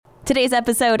Today's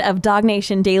episode of Dog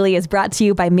Nation Daily is brought to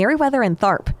you by Merriweather and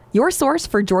Tharp, your source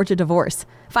for Georgia divorce.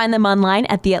 Find them online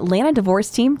at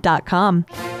theatlantadivorceteam.com.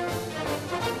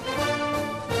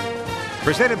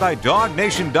 Presented by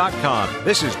DogNation.com.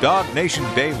 This is Dog Nation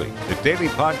Daily, the daily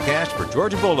podcast for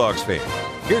Georgia Bulldogs fans.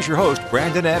 Here's your host,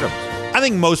 Brandon Adams. I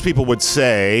think most people would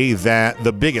say that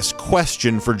the biggest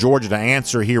question for Georgia to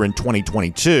answer here in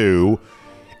 2022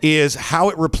 is how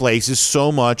it replaces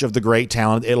so much of the great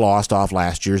talent it lost off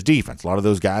last year's defense. A lot of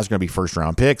those guys are going to be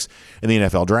first-round picks in the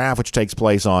NFL draft, which takes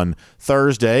place on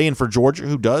Thursday. And for Georgia,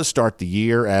 who does start the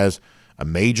year as a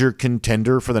major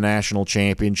contender for the national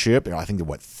championship, I think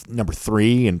they're, number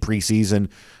 3 in preseason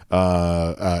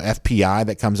FPI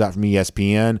that comes out from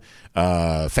ESPN.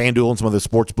 FanDuel and some of the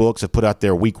sports books have put out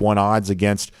their week 1 odds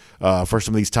against for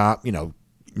some of these top,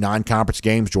 non-conference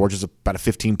games. Georgia's about a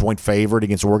 15-point favorite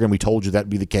against Oregon. We told you that would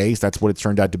be the case. That's what it's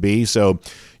turned out to be. So,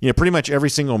 pretty much every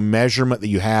single measurement that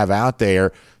you have out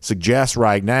there suggests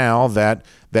right now that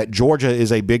Georgia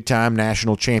is a big-time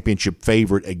national championship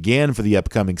favorite again for the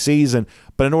upcoming season.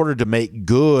 But in order to make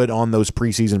good on those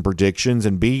preseason predictions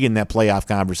and be in that playoff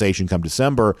conversation come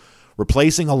December,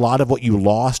 replacing a lot of what you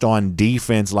lost on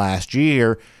defense last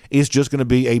year is just going to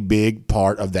be a big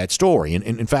part of that story. And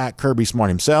in fact, Kirby Smart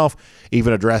himself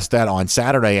even addressed that on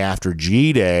Saturday after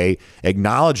G-Day,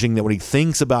 acknowledging that when he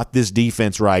thinks about this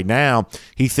defense right now,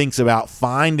 he thinks about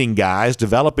finding guys,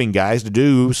 developing guys to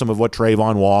do some of what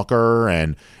Trayvon Walker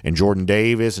and Jordan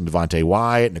Davis and Devontae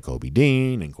Wyatt and Nakobe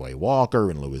Dean and Quay Walker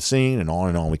and Lewis Seen and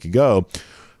on we could go.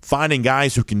 Finding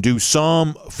guys who can do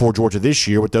some for Georgia this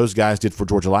year, what those guys did for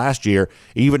Georgia last year,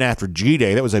 even after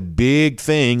G-Day. That was a big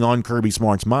thing on Kirby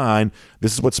Smart's mind.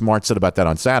 This is what Smart said about that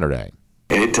on Saturday.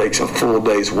 And it takes a full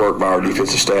day's work by our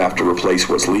defensive staff to replace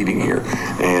what's leaving here.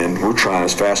 And we're trying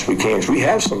as fast as we can. We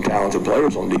have some talented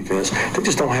players on defense. They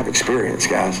just don't have experience,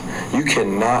 guys. You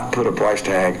cannot put a price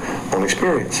tag on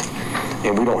experience.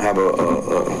 And we don't have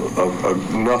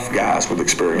enough guys with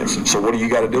experience. So what do you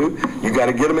got to do? You got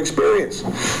to get them experience.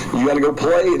 You got to go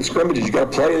play in scrimmages. You got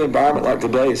to play in an environment like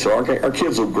today. So our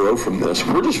kids will grow from this.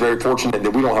 We're just very fortunate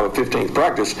that we don't have a 15th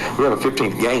practice. We have a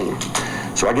 15th game.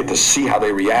 So I get to see how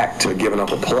they react to giving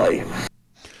up a play.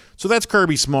 So that's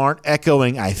Kirby Smart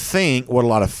echoing, I think, what a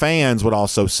lot of fans would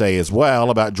also say as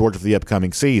well about Georgia for the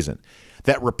upcoming season,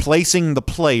 that replacing the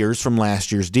players from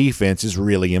last year's defense is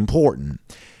really important.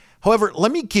 However,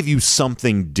 let me give you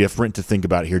something different to think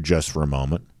about here just for a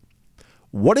moment.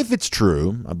 What if it's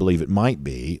true, I believe it might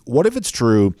be, what if it's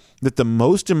true that the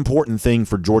most important thing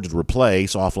for Georgia to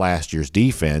replace off last year's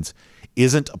defense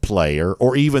isn't a player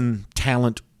or even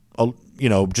talent,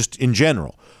 just in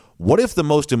general? What if the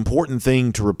most important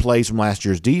thing to replace from last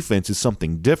year's defense is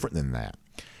something different than that?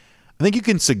 I think you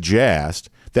can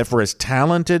suggest that for as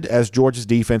talented as Georgia's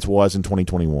defense was in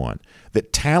 2021,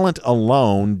 that talent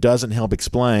alone doesn't help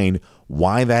explain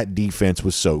why that defense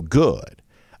was so good.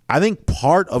 I think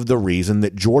part of the reason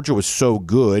that Georgia was so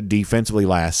good defensively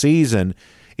last season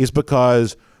is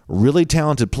because really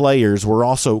talented players were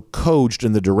also coached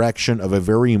in the direction of a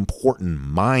very important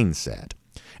mindset.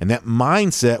 And that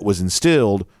mindset was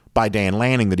instilled by Dan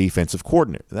Lanning, the defensive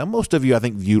coordinator. Now, most of you, I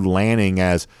think, view Lanning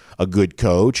as a good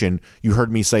coach, and you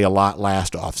heard me say a lot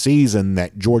last offseason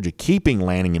that Georgia keeping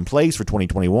Lanning in place for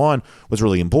 2021 was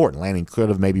really important. Lanning could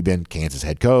have maybe been Kansas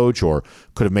head coach or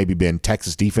could have maybe been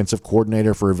Texas defensive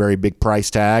coordinator for a very big price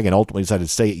tag and ultimately decided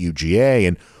to stay at UGA.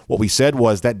 And what we said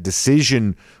was that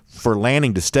decision for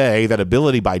Lanning to stay, that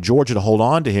ability by Georgia to hold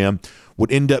on to him,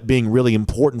 would end up being really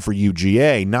important for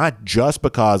UGA, not just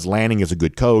because Lanning is a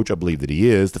good coach. I believe that he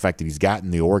is. The fact that he's gotten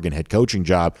the Oregon head coaching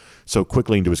job so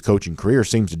quickly into his coaching career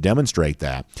seems to demonstrate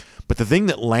that. But the thing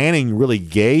that Lanning really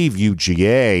gave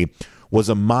UGA was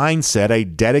a mindset, a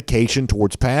dedication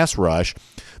towards pass rush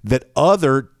that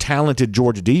other talented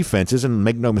Georgia defenses, and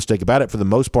make no mistake about it, for the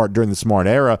most part during the Smart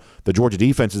era, the Georgia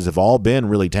defenses have all been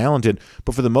really talented,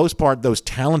 but for the most part, those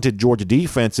talented Georgia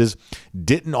defenses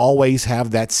didn't always have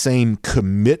that same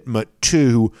commitment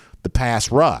to the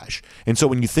pass rush. And so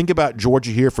when you think about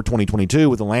Georgia here for 2022,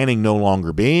 with Lanning no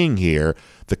longer being here,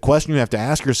 the question you have to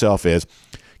ask yourself is,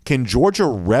 can Georgia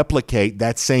replicate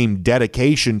that same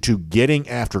dedication to getting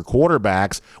after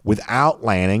quarterbacks without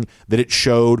Lanning that it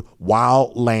showed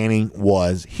while Lanning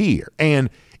was here? And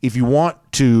if you want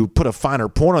to put a finer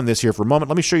point on this here for a moment,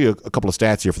 let me show you a couple of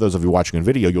stats here. For those of you watching on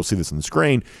video, you'll see this on the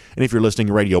screen. And if you're listening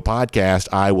to radio podcast,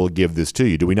 I will give this to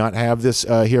you. Do we not have this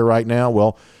here right now?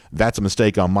 Well, that's a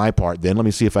mistake on my part then. Let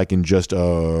me see if I can just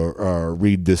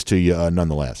read this to you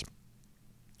nonetheless.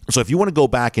 So if you want to go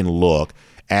back and look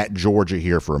at Georgia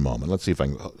here for a moment, let's see if I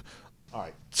can. All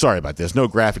right. sorry about this. No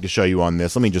graphic to show you on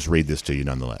this. Let me just read this to you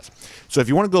nonetheless. So if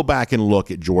you want to go back and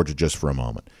look at Georgia just for a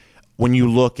moment, when you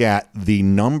look at the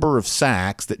number of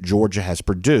sacks that Georgia has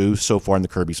produced so far in the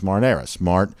Kirby Smart era,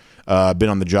 Smart been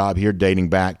on the job here dating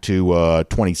back to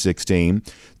 2016.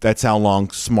 That's how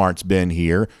long Smart's been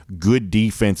here. Good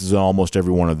defenses in almost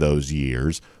every one of those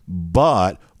years.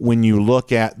 But when you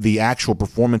look at the actual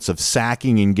performance of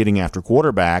sacking and getting after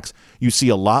quarterbacks, you see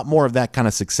a lot more of that kind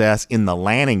of success in the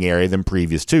Lanning area than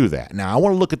previous to that. Now, I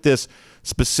want to look at this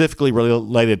specifically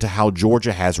related to how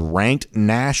Georgia has ranked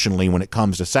nationally when it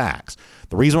comes to sacks.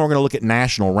 The reason we're going to look at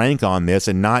national rank on this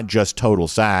and not just total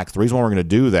sacks, the reason why we're going to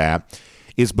do that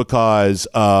is because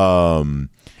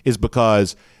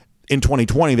in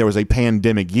 2020, there was a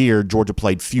pandemic year. Georgia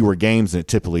played fewer games than it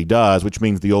typically does, which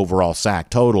means the overall sack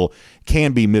total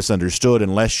can be misunderstood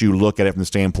unless you look at it from the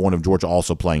standpoint of Georgia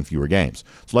also playing fewer games.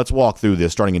 So let's walk through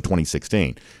this starting in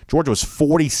 2016. Georgia was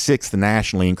 46th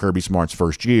nationally in Kirby Smart's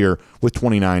first year with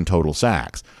 29 total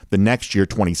sacks. The next year,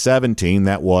 2017,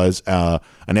 that was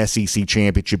an SEC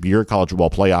championship year, college football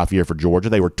playoff year for Georgia.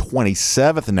 They were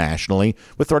 27th nationally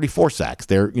with 34 sacks.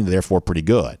 They're therefore pretty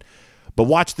good. But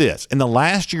watch this. In the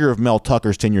last year of Mel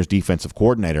Tucker's tenure as defensive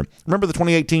coordinator, remember the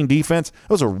 2018 defense? It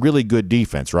was a really good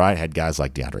defense, right? It had guys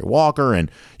like DeAndre Walker, and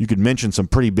you could mention some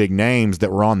pretty big names that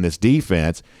were on this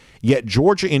defense. Yet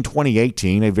Georgia in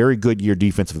 2018, a very good year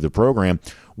defensive of the program,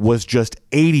 was just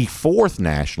 84th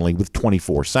nationally with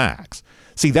 24 sacks.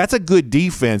 See, that's a good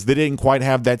defense that didn't quite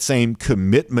have that same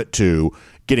commitment to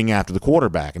getting after the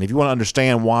quarterback. And if you want to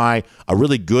understand why a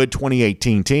really good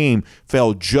 2018 team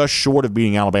fell just short of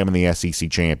beating Alabama in the SEC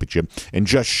championship and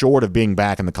just short of being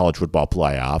back in the college football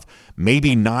playoff,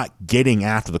 maybe not getting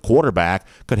after the quarterback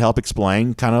could help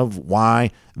explain kind of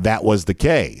why that was the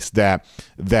case, that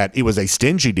it was a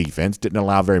stingy defense, didn't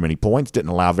allow very many points,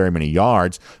 didn't allow very many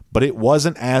yards, but it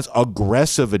wasn't as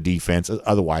aggressive a defense as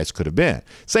otherwise could have been.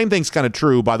 Same thing's kind of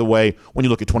true, by the way, when you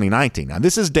look at 2019. Now,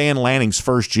 this is Dan Lanning's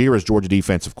first year as Georgia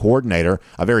defensive coordinator,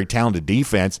 a very talented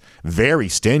defense, very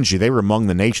stingy. They were among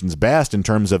the nation's best in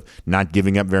terms of not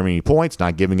giving up very many points,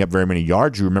 not giving up very many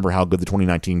yards. You remember how good the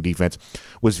 2019 defense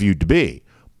was viewed to be.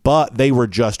 But they were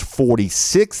just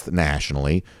 46th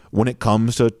nationally when it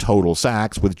comes to total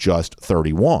sacks with just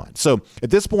 31. So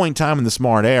at this point in time in the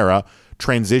Smart era,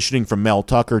 transitioning from Mel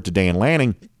Tucker to Dan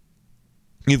Lanning,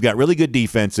 you've got really good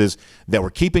defenses that were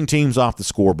keeping teams off the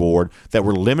scoreboard, that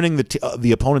were limiting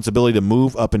the opponent's ability to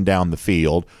move up and down the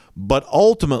field, but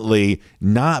ultimately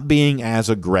not being as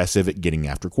aggressive at getting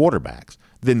after quarterbacks.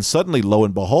 Then suddenly, lo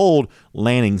and behold,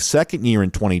 Lanning's second year in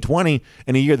 2020,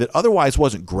 in a year that otherwise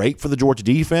wasn't great for the Georgia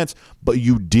defense, but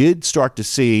you did start to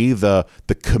see the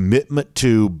commitment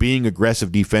to being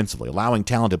aggressive defensively, allowing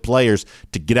talented players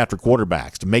to get after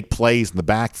quarterbacks, to make plays in the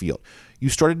backfield. You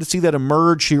started to see that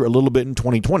emerge here a little bit in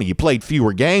 2020. You played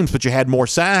fewer games, but you had more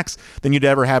sacks than you'd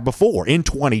ever had before. In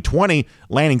 2020,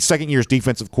 Lanning's second year as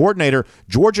defensive coordinator,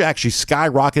 Georgia actually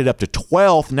skyrocketed up to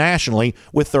 12th nationally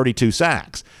with 32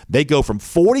 sacks. They go from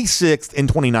 46th in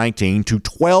 2019 to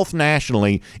 12th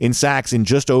nationally in sacks in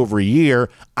just over a year.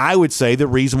 I would say the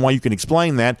reason why you can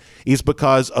explain that is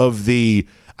because of the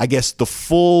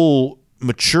full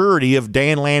maturity of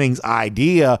Dan Lanning's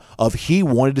idea of he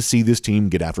wanted to see this team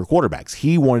get after quarterbacks.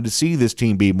 He wanted to see this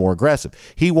team be more aggressive.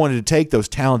 He wanted to take those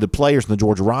talented players in the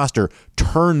Georgia roster,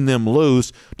 turn them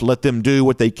loose to let them do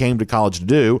what they came to college to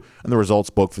do, and the results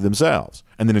spoke for themselves.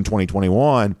 And then in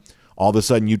 2021, all of a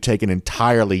sudden you take an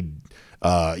entirely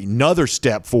another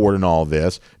step forward in all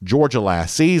this. Georgia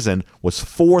last season was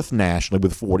 4th nationally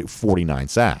with 49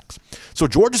 sacks. So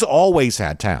Georgia's always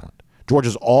had talent.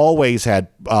 Georgia's always had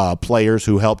players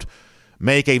who helped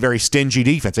make a very stingy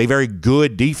defense, a very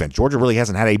good defense. Georgia really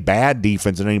hasn't had a bad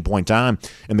defense at any point in time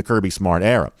in the Kirby Smart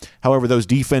era. However, those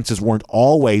defenses weren't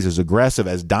always as aggressive,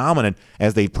 as dominant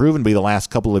as they've proven to be the last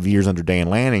couple of years under Dan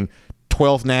Lanning.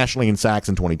 12th nationally in sacks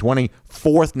in 2020,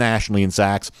 4th nationally in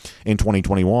sacks in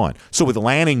 2021. So with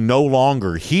Lanning no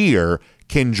longer here,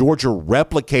 can Georgia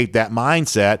replicate that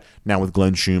mindset now with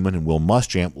Glenn Schumann and Will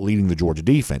Muschamp leading the Georgia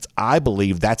defense? I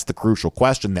believe that's the crucial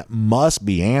question that must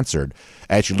be answered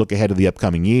as you look ahead to the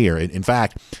upcoming year. In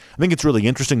fact, I think it's really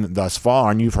interesting thus far,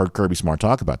 and you've heard Kirby Smart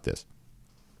talk about this,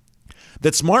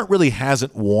 that Smart really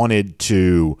hasn't wanted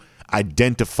to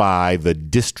identify the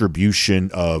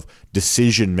distribution of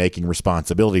decision-making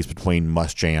responsibilities between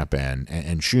Muschamp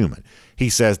and Schumann. He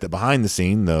says that behind the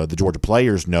scene, the Georgia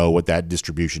players know what that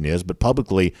distribution is, but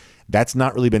publicly, that's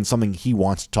not really been something he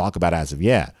wants to talk about as of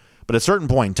yet. But at a certain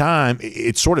point in time,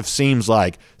 it sort of seems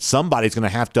like somebody's going to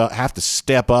have to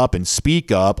step up and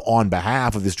speak up on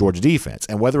behalf of this Georgia defense.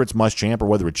 And whether it's Muschamp or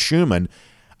whether it's Schumann,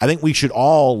 I think we should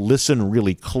all listen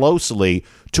really closely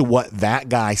to what that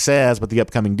guy says about the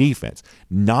upcoming defense.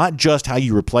 Not just how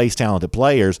you replace talented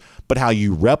players, but how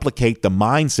you replicate the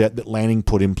mindset that Lanning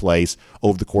put in place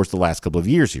over the course of the last couple of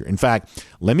years here. In fact,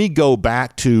 let me go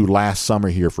back to last summer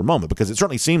here for a moment, because it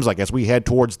certainly seems like as we head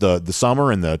towards the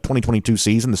summer and the 2022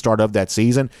 season, the start of that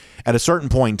season, at a certain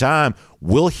point in time,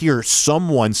 we'll hear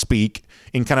someone speak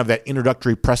in kind of that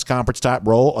introductory press conference type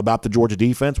role about the Georgia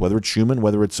defense, whether it's Schumann,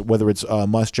 whether it's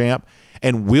Muschamp,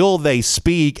 and will they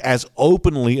speak as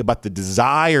openly about the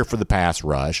desire for the pass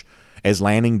rush as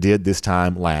Lanning did this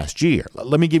time last year?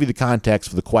 Let me give you the context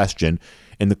for the question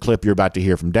in the clip you're about to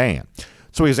hear from Dan.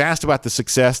 So he was asked about the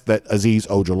success that Azeez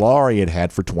Ojulari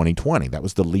had for 2020. That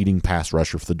was the leading pass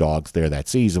rusher for the Dogs there that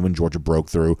season when Georgia broke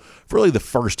through for really the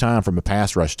first time from a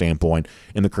pass rush standpoint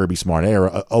in the Kirby Smart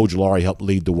era. Ojulari helped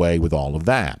lead the way with all of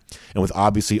that. And with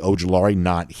obviously Ojulari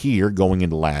not here going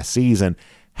into last season,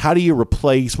 how do you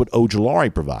replace what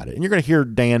Ojulari provided? And you're going to hear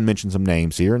Dan mention some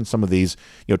names here, and some of these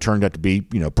turned out to be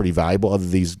pretty valuable. Other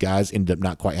of these guys ended up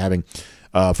not quite having,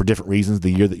 for different reasons,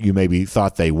 the year that you maybe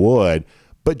thought they would.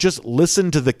 But just listen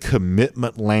to the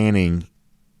commitment Lanning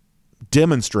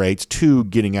demonstrates to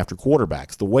getting after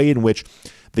quarterbacks, the way in which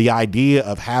the idea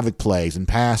of havoc plays and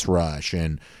pass rush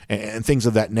and things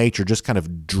of that nature just kind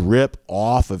of drip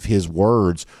off of his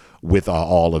words with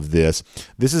all of this.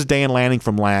 This is Dan Lanning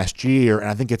from last year, and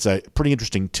I think it's a pretty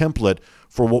interesting template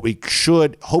for what we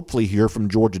should hopefully hear from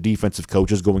Georgia defensive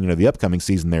coaches going into the upcoming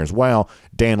season there as well.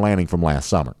 Dan Lanning from last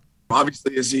summer.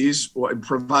 Obviously, Azeez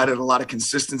provided a lot of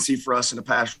consistency for us in a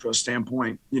pass rush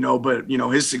standpoint, but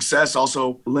his success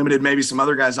also limited maybe some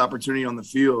other guys' opportunity on the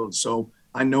field. So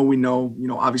I know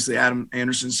obviously Adam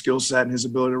Anderson's skill set and his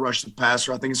ability to rush the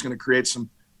passer. I think it's going to create some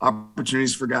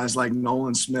opportunities for guys like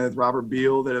Nolan Smith, Robert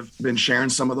Beal that have been sharing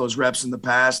some of those reps in the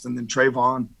past. And then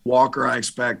Trayvon Walker, I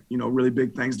expect, really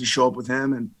big things to show up with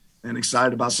him, and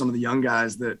excited about some of the young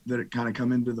guys that kind of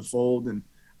come into the fold. And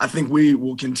I think we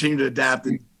will continue to adapt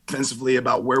defensively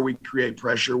about where we create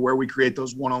pressure, where we create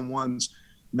those one-on-ones.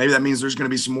 Maybe that means there's going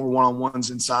to be some more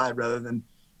one-on-ones inside rather than,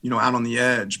 out on the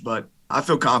edge. But I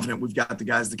feel confident we've got the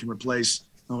guys that can replace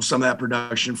some of that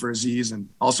production for Azeez, and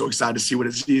also excited to see what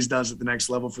Azeez does at the next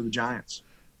level for the Giants.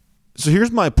 So here's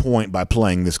my point by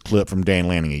playing this clip from Dan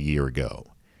Lanning a year ago.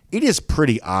 It is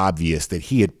pretty obvious that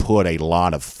he had put a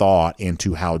lot of thought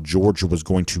into how Georgia was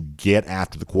going to get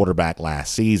after the quarterback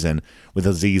last season with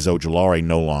Azeez Ojulari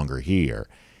no longer here.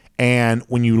 And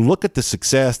when you look at the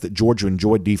success that Georgia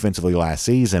enjoyed defensively last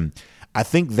season, I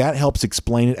think that helps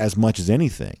explain it as much as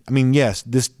anything. I mean, yes,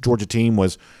 this Georgia team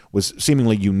was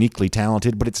seemingly uniquely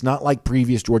talented, but it's not like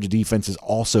previous Georgia defenses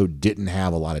also didn't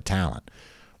have a lot of talent.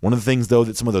 One of the things, though,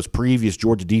 that some of those previous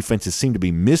Georgia defenses seem to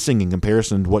be missing in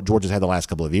comparison to what Georgia's had the last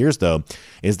couple of years, though,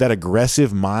 is that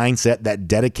aggressive mindset, that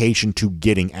dedication to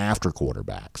getting after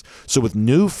quarterbacks. So with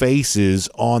new faces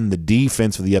on the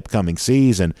defense for the upcoming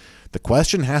season, the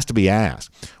question has to be asked,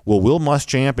 will Will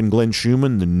Muschamp and Glenn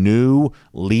Schumann, the new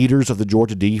leaders of the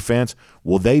Georgia defense,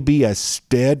 will they be as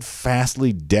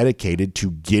steadfastly dedicated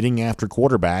to getting after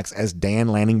quarterbacks as Dan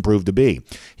Lanning proved to be?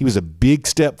 He was a big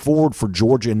step forward for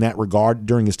Georgia in that regard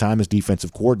during his time as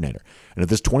defensive coordinator. And if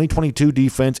this 2022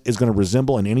 defense is going to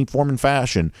resemble in any form and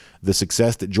fashion the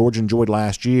success that Georgia enjoyed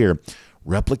last year,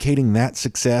 replicating that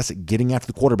success at getting after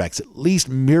the quarterbacks, at least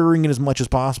mirroring it as much as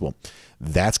possible,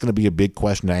 that's going to be a big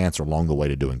question to answer along the way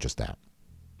to doing just that.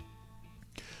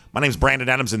 My name is Brandon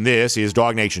Adams, and this is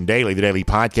Dog Nation Daily, the daily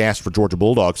podcast for Georgia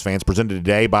Bulldogs fans, presented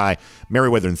today by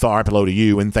Merriweather and Tharp. Hello to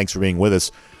you, and thanks for being with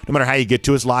us. No matter how you get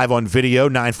to us, live on video,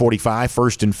 9:45,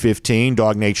 1st and 15,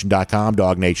 DogNation.com,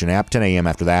 Dog Nation app, 10 a.m.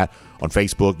 after that on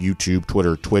Facebook, YouTube,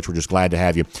 Twitter, Twitch. We're just glad to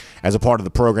have you as a part of the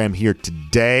program here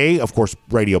today. Of course,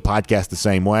 radio podcast the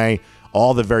same way.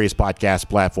 All the various podcast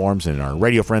platforms and our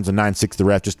radio friends on 960 The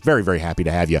Ref. Just very, very happy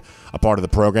to have you a part of the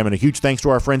program. And a huge thanks to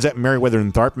our friends at Merriweather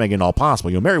and Tharp making it all possible.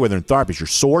 Merriweather and Tharp is your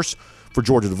source for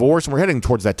Georgia divorce. And we're heading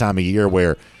towards that time of year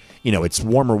where, it's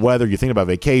warmer weather. You're thinking about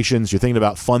vacations. You're thinking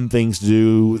about fun things to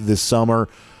do this summer.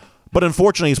 But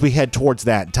unfortunately, as we head towards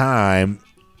that time,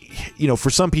 for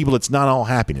some people, it's not all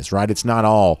happiness, right? It's not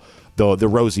all the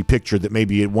rosy picture that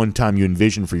maybe at one time you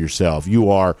envisioned for yourself. You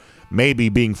are maybe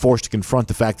being forced to confront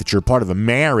the fact that you're part of a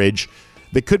marriage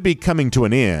that could be coming to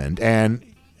an end. And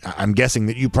I'm guessing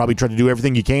that you probably try to do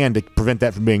everything you can to prevent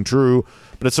that from being true.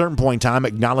 But at a certain point in time,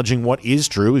 acknowledging what is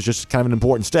true is just kind of an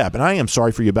important step. And I am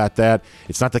sorry for you about that.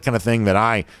 It's not the kind of thing that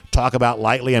I talk about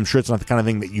lightly. I'm sure it's not the kind of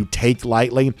thing that you take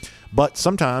lightly. But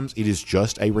sometimes it is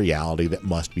just a reality that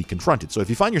must be confronted. So if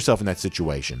you find yourself in that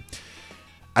situation,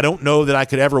 I don't know that I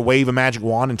could ever wave a magic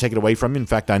wand and take it away from you. In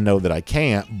fact, I know that I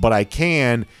can't. But I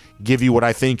can give you what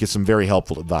I think is some very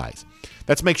helpful advice.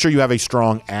 Let's make sure you have a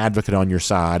strong advocate on your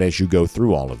side as you go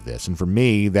through all of this. And for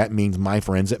me, that means my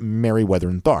friends at Merriweather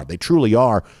and Tharp. They truly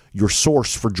are your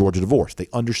source for Georgia divorce. They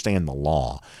understand the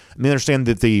law. And they understand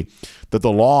that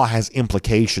the law has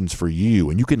implications for you,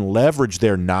 and you can leverage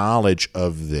their knowledge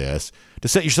of this to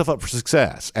set yourself up for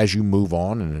success as you move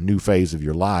on in a new phase of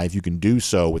your life. You can do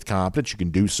so with confidence. You can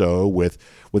do so with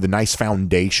a nice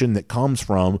foundation that comes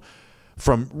from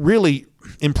really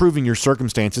improving your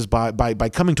circumstances by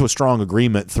coming to a strong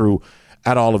agreement through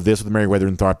at all of this with Merriweather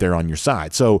and Tharp there on your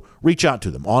side. So reach out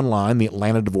to them online,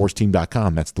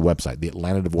 theatlantadivorceteam.com. That's the website,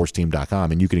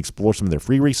 theatlantadivorceteam.com, and you can explore some of their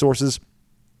free resources.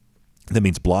 That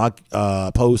means blog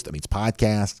posts, that means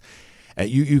podcasts.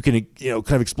 You can kind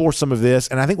of explore some of this,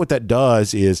 and I think what that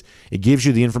does is it gives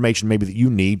you the information maybe that you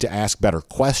need to ask better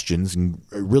questions and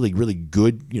really, really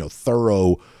good,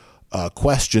 thorough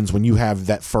questions when you have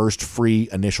that first free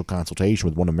initial consultation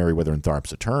with one of Merriweather and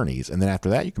Tharp's attorneys. And then after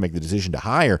that, you can make the decision to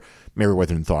hire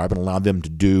Merriweather and Tharp and allow them to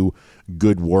do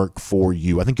good work for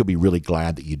you. I think you'll be really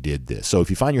glad that you did this. So if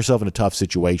you find yourself in a tough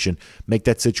situation, make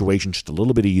that situation just a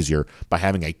little bit easier by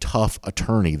having a tough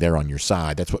attorney there on your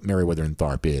side. That's what Merriweather and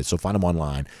Tharp is. So find them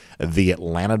online,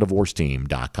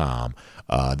 theatlantadivorceteam.com.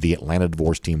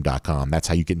 Theatlantadivorceteam.com. That's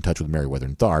how you get in touch with Merriweather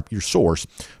and Tharp, your source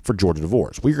for Georgia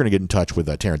divorce. We're going to get in touch with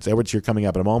Terrence Edwards here coming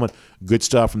up in a moment. Good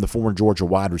stuff from the former Georgia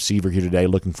wide receiver here today.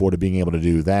 Looking forward to being able to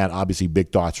do that. Obviously,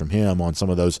 big thoughts from him on some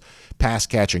of those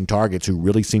pass-catching targets who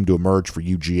really seem to emerge for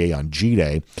UGA on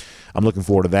G-Day. I'm looking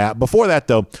forward to that. Before that,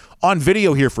 though, on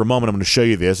video here for a moment, I'm going to show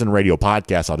you this. In radio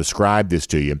podcast, I'll describe this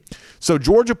to you. So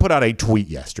Georgia put out a tweet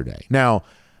yesterday. Now,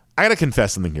 I got to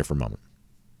confess something here for a moment.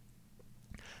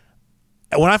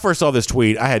 When I first saw this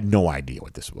tweet, I had no idea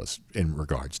what this was in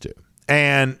regards to.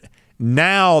 And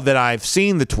now that I've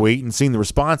seen the tweet and seen the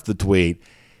response to the tweet,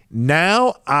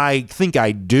 now I think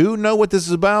I do know what this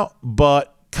is about,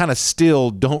 but kind of still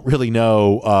don't really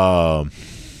know.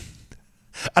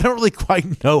 I don't really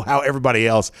quite know how everybody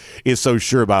else is so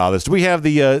sure about all this. Do we have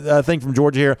the thing from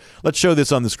Georgia here? Let's show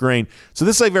this on the screen. So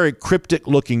this is a very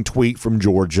cryptic-looking tweet from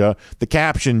Georgia. The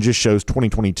caption just shows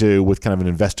 2022 with kind of an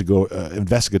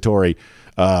investigatory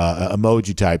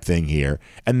emoji type thing here.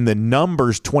 And the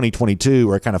numbers 2022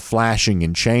 are kind of flashing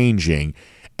and changing.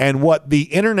 And what the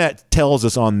internet tells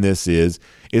us on this is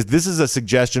this is a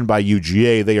suggestion by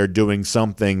UGA. They are doing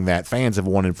something that fans have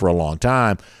wanted for a long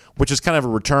time, which is kind of a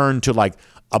return to like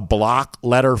a block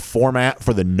letter format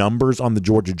for the numbers on the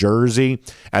Georgia jersey,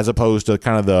 as opposed to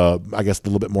kind of the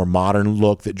little bit more modern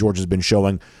look that Georgia's been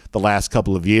showing the last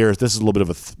couple of years. This is a little bit of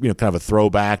a kind of a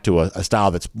throwback to a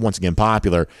style that's once again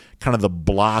popular, kind of the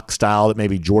block style that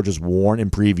maybe Georgia's worn in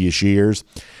previous years.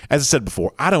 As I said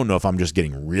before, I don't know if I'm just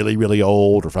getting really, really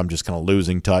old or if I'm just kind of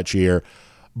losing touch here,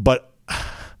 but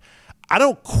I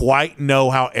don't quite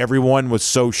know how everyone was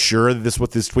so sure that this is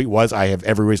what this tweet was. I have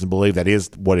every reason to believe that is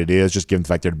what it is, just given the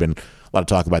fact there had been a lot of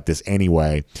talk about this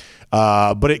anyway.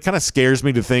 But it kind of scares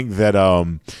me to think that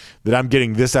that I'm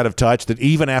getting this out of touch, that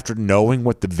even after knowing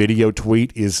what the video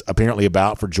tweet is apparently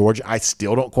about for Georgia, I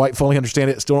still don't quite fully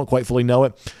understand it, still don't quite fully know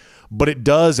it. But it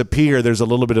does appear there's a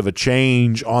little bit of a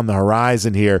change on the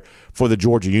horizon here for the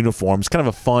Georgia uniforms. Kind of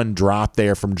a fun drop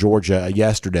there from Georgia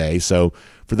yesterday. So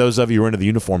for those of you who are into the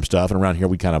uniform stuff, and around here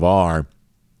we kind of are,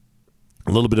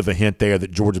 a little bit of a hint there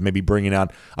that Georgia may be bringing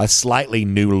out a slightly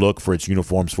new look for its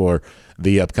uniforms for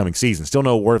the upcoming season. Still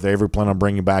no word if they ever plan on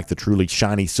bringing back the truly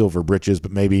shiny silver breeches,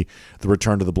 but maybe the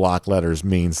return to the block letters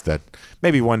means that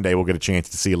maybe one day we'll get a chance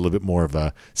to see a little bit more of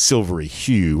a silvery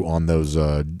hue on those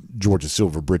Georgia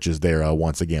silver breeches there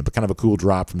once again. But kind of a cool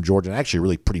drop from Georgia, and actually a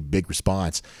really pretty big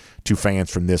response to fans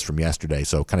from yesterday,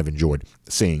 so kind of enjoyed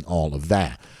seeing all of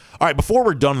that. All right, before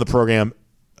we're done with the program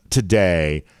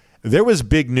today, there was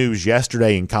big news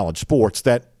yesterday in college sports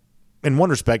that, in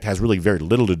one respect, has really very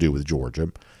little to do with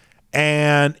Georgia.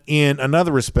 And in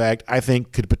another respect, I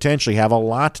think could potentially have a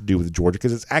lot to do with Georgia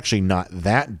because it's actually not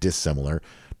that dissimilar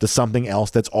to something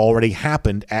else that's already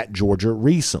happened at Georgia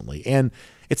recently. And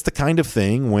it's the kind of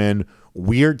thing when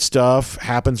weird stuff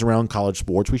happens around college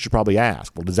sports, we should probably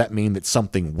ask, well, does that mean that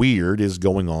something weird is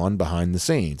going on behind the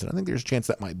scenes? And I think there's a chance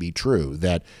that might be true,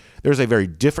 that there's a very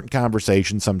different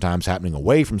conversation sometimes happening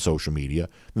away from social media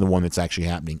than the one that's actually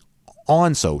happening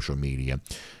on social media.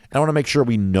 And I want to make sure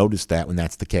we notice that when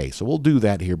that's the case. So we'll do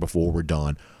that here before we're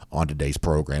done on today's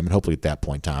program. And hopefully at that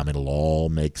point in time, it'll all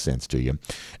make sense to you.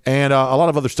 And a lot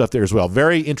of other stuff there as well.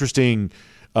 Very interesting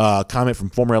comment from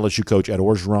former LSU coach Ed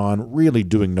Orgeron, really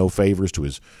doing no favors to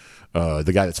his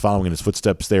the guy that's following in his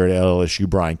footsteps there at LSU,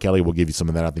 Brian Kelly, will give you some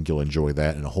of that. I think you'll enjoy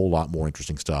that and a whole lot more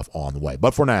interesting stuff on the way.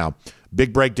 But for now,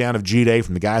 big breakdown of G-Day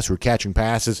from the guys who are catching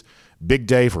passes, big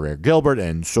day for Arik Gilbert,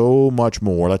 and so much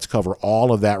more. Let's cover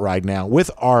all of that right now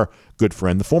with our good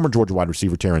friend, the former Georgia wide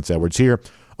receiver Terrence Edwards, here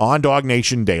on Dog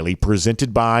Nation Daily,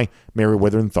 presented by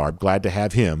Meriwether and Tharp. Glad to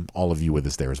have him, all of you, with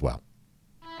us there as well.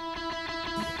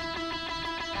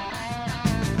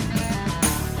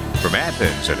 From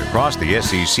Athens and across the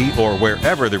SEC or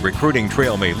wherever the recruiting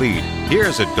trail may lead,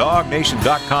 here's a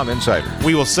DogNation.com insider.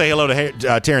 We will say hello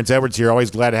to Terrence Edwards here. Always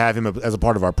glad to have him as a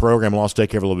part of our program. We'll also take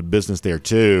care of a little bit of business there,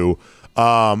 too.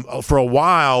 For a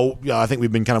while, I think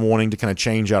we've been kind of wanting to kind of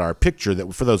change out our picture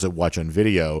that for those that watch on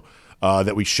video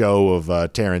that we show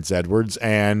of Terrence Edwards.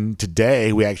 And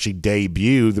today we actually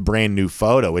debut the brand new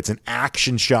photo. It's an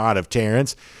action shot of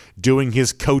Terrence doing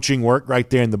his coaching work right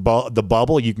there in the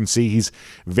bubble. You can see he's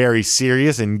very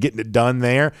serious and getting it done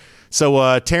there.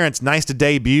 So, Terrence, nice to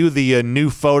debut the new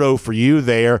photo for you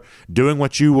there, doing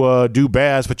what you do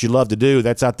best, what you love to do.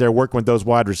 That's out there working with those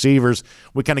wide receivers.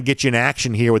 We kind of get you in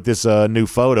action here with this new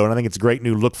photo, and I think it's a great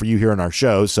new look for you here on our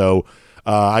show. So,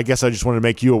 I guess I just wanted to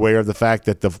make you aware of the fact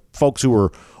that the folks who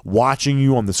are watching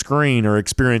you on the screen are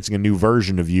experiencing a new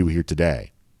version of you here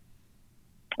today.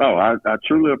 Oh, I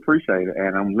truly appreciate it,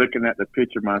 and I'm looking at the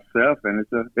picture myself, and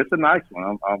it's a nice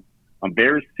one. I'm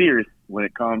very serious when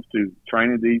it comes to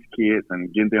training these kids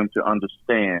and getting them to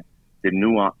understand the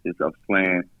nuances of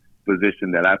playing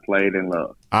position that I played and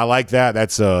loved. I like that.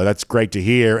 That's great to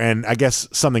hear. And I guess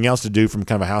something else to do from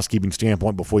kind of a housekeeping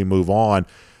standpoint before we move on.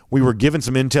 We were given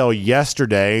some intel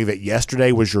yesterday that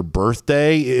yesterday was your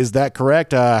birthday. Is that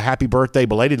correct? Happy birthday,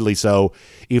 belatedly so,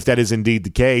 if that is indeed the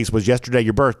case. Was yesterday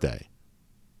your birthday?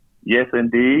 Yes,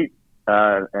 indeed.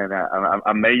 And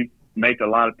I may make a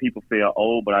lot of people feel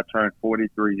old, but I turned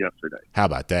 43 yesterday. How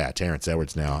about that? Terrence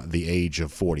Edwards now the age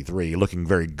of 43. Looking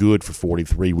very good for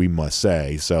 43, we must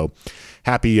say. So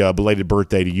happy belated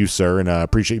birthday to you, sir, and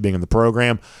appreciate you being on the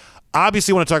program.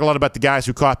 Obviously, want to talk a lot about the guys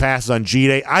who caught passes on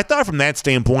G-Day. I thought from that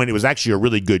standpoint, it was actually a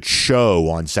really good show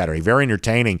on Saturday. Very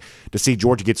entertaining to see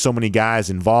Georgia get so many guys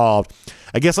involved.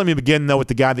 I guess let me begin, though, with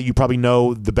the guy that you probably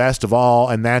know the best of all,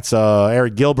 and that's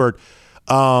Arik Gilbert.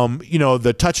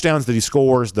 The touchdowns that he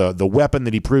scores, the weapon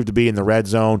that he proved to be in the red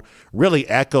zone, really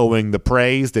echoing the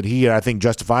praise that he had, I think,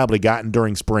 justifiably gotten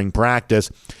during spring practice.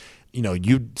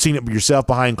 You'd seen it yourself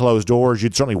behind closed doors.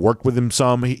 You'd certainly worked with him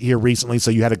some here recently,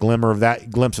 so you had a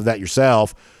glimpse of that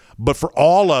yourself. But for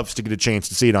all of us to get a chance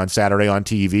to see it on Saturday on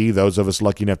TV, those of us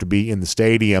lucky enough to be in the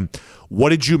stadium, what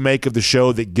did you make of the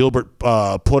show that Gilbert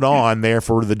put on there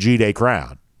for the G-Day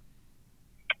crowd?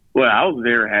 Well, I was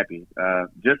very happy,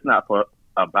 just not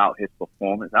about his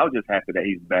performance. I was just happy that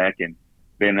he's back and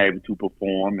being able to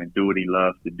perform and do what he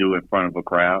loves to do in front of a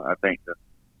crowd. I think the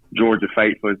Georgia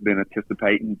faithful has been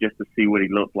anticipating just to see what he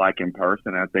looked like in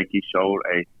person. I think he showed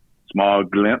a small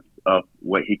glimpse of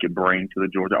what he could bring to the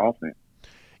Georgia offense.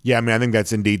 Yeah, I think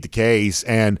that's indeed the case.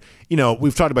 And,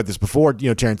 we've talked about this before,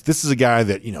 Terrence, this is a guy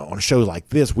that, on a show like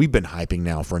this, we've been hyping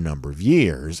now for a number of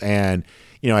years. And,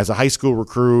 as a high school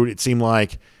recruit, it seemed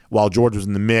like while George was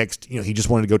in the mix, he just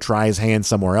wanted to go try his hand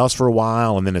somewhere else for a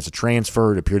while. And then as a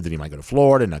transfer, it appeared that he might go to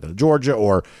Florida and not go to Georgia,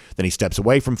 or then he steps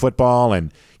away from football.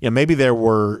 And, maybe there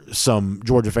were some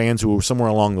Georgia fans who were somewhere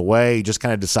along the way just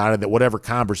kind of decided that whatever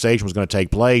conversation was going to take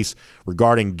place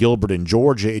regarding Gilbert in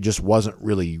Georgia, it just wasn't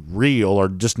really real or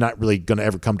just not really going to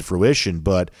ever come to fruition.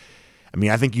 But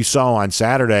I think you saw on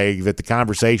Saturday that the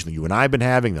conversation that you and I have been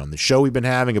having on the show we've been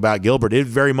having about Gilbert, it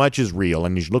very much is real.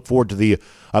 And you should look forward to the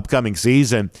upcoming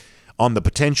season. On the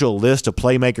potential list of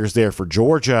playmakers there for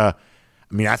Georgia,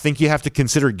 I think you have to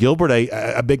consider Gilbert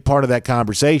a big part of that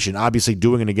conversation. Obviously,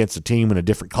 doing it against a team in a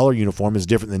different color uniform is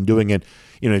different than doing it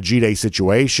in a G-Day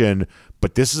situation.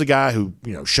 But this is a guy who,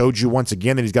 showed you once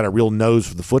again that he's got a real nose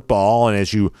for the football. And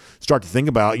as you start to think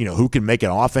about, who can make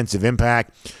an offensive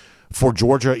impact for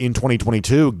Georgia in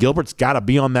 2022, Gilbert's got to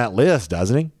be on that list,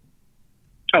 doesn't he?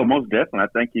 Oh, most definitely. I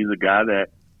think he's a guy that,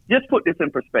 just put this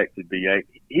in perspective, B.A.,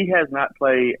 he has not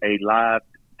played a live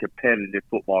competitive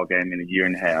football game in a year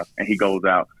and a half, and he goes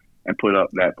out and put up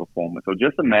that performance. So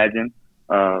just imagine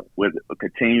with a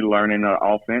continued learning of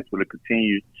offense, with a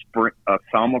continued spring,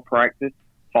 summer practice,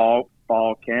 fall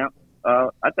camp,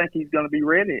 I think he's going to be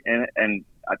ready. And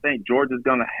I think Georgia's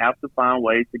going to have to find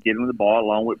ways to get him the ball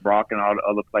along with Brock and all the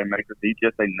other playmakers. He's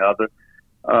just another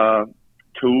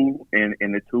tool in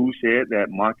the tool shed that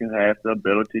Monken has the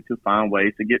ability to find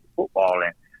ways to get the football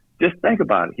in. Just think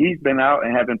about it. He's been out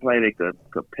and haven't played a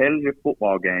competitive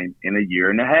football game in a year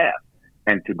and a half.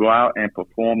 And to go out and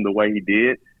perform the way he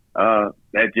did,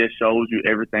 that just shows you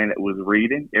everything that was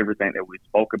reading, everything that we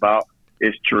spoke about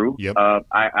is true. Yep.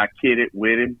 I kidded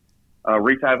with him.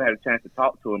 Reese, I haven't had a chance to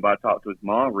talk to him, but I talked to his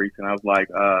mom, Reese, and I was like,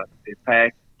 his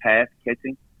pass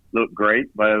catching looked great,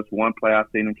 but it was one play I've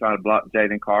seen him trying to block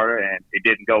Jalen Carter, and it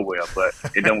didn't go well. But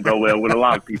it don't go well with a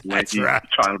lot of people when he's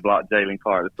trying to block Jalen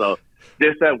Carter. So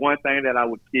just that one thing that I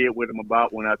would kid with him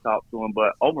about when I talked to him.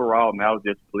 But overall, man, I was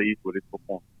just pleased with his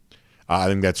performance. I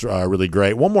think that's really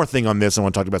great. One more thing on this, I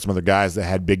want to talk about some other guys that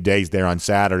had big days there on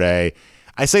Saturday.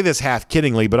 I say this half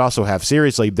kiddingly, but also half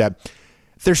seriously, that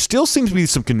there still seems to be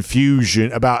some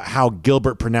confusion about how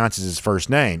Gilbert pronounces his first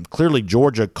name. Clearly,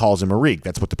 Georgia calls him Arik.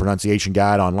 That's what the pronunciation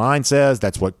guide online says.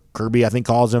 That's what Kirby, I think,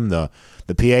 calls him. The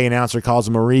PA announcer calls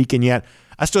him Arik. And yet,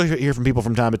 I still hear from people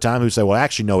from time to time who say, "Well,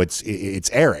 actually, no, it's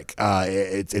Eric.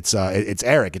 It's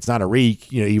Eric. It's not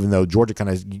Arik." You know, even though Georgia kind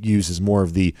of uses more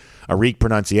of the Arik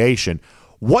pronunciation.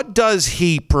 What does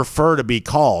he prefer to be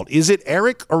called? Is it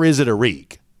Eric or is it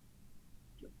Arik?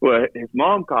 Well, his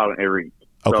mom called him Arik.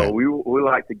 Okay. So we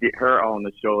like to get her on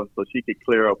the show so she could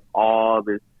clear up all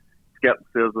this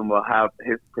skepticism of how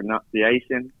his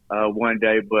pronunciation one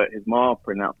day, but his mom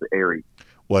pronounced it Eric.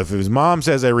 Well, if his mom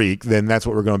says Eric, then that's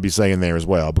what we're going to be saying there as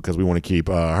well, because we want to keep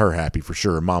her happy for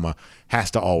sure. Mama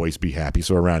has to always be happy.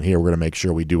 So around here, we're going to make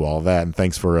sure we do all that. And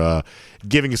thanks for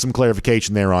giving us some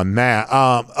clarification there on that.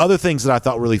 Other things that I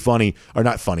thought really funny, or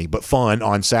not funny, but fun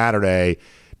on Saturday,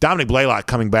 Dominic Blaylock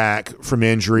coming back from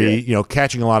injury,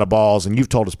 catching a lot of balls. And you've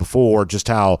told us before just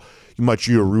how much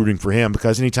you are rooting for him,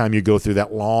 because anytime you go through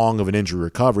that long of an injury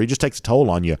recovery, it just takes a toll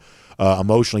on you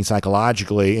emotionally,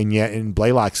 psychologically. And yet in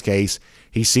Blaylock's case,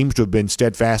 he seems to have been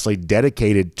steadfastly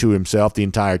dedicated to himself the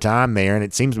entire time there, and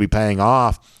it seems to be paying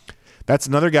off. That's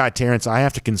another guy, Terrence, I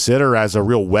have to consider as a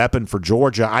real weapon for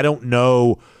Georgia. I don't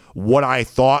know what I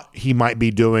thought he might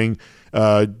be doing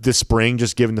this spring,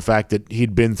 just given the fact that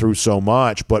he'd been through so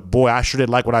much. But, boy, I sure did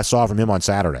like what I saw from him on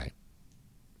Saturday.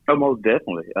 Oh, most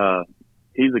definitely.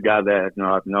 He's a guy that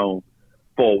I've known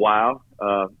for a while.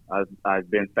 I've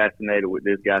been fascinated with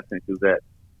this guy since he was at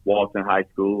Walton High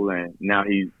School, and now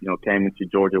he's came into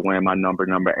Georgia wearing my number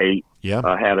 8. Yeah,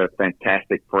 had a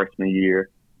fantastic freshman year.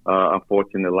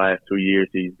 Unfortunately, the last 2 years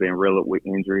he's been riddled with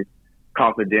injuries.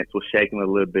 Confidence was shaking a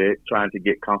little bit, trying to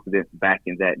get confidence back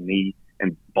in that knee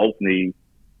and both knees.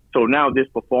 So now this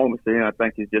performance, I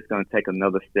think is just going to take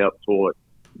another step toward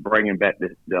bringing back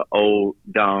the old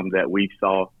Dom that we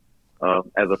saw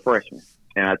as a freshman.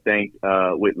 And I think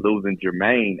with losing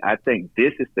Jermaine, I think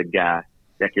this is the guy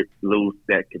that could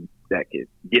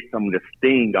get some of the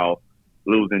sting off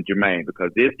losing Jermaine,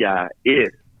 because this guy is,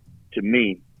 to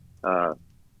me,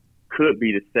 could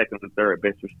be the second or third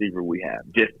best receiver we have,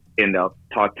 just in the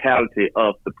totality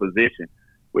of the position,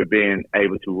 with being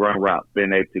able to run routes,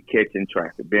 being able to catch in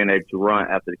traffic, being able to run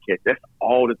after the catch. That's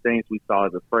all the things we saw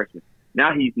as a freshman.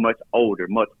 Now he's much older,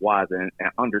 much wiser,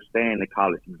 and understands the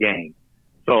college game.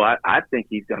 So I think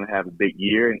he's going to have a big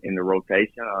year in the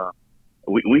rotation.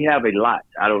 We have a lot.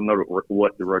 I don't know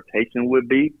what the rotation would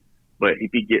be, but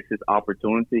if he gets his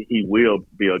opportunity, he will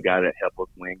be a guy that helps us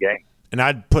win games. And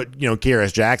I'd put,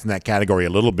 Kearis Jackson in that category a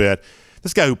little bit.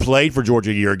 This guy who played for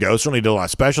Georgia a year ago certainly did a lot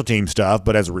of special team stuff,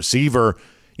 but as a receiver,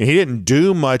 he didn't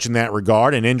do much in that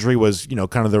regard, and injury was,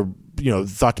 kind of the,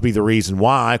 thought to be the reason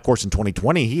why. Of course, in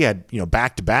 2020, he had,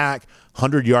 back-to-back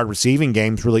 100-yard receiving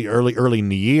games really early in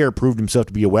the year, proved himself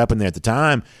to be a weapon there at the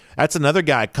time. That's another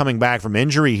guy coming back from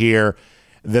injury here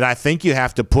that I think you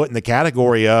have to put in the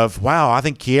category of, wow, I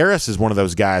think Kearis is one of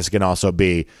those guys that can also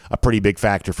be a pretty big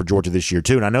factor for Georgia this year,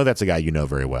 too. And I know that's a guy you know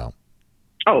very well.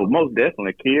 Oh, most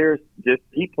definitely. Kearis,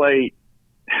 he played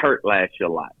hurt last year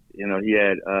a lot. He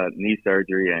had knee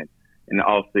surgery and in the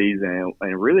offseason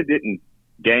and really didn't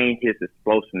gain his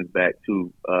explosions back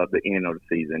to the end of the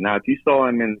season. Now, if you saw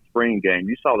him in the spring game,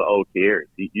 you saw the old Kearis.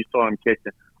 You saw him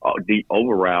catching a deep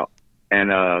over route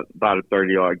and about a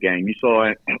 30-yard game. You saw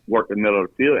him work the middle of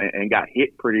the field and got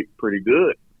hit pretty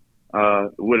good.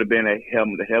 Would have been a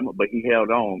helmet to helmet, but he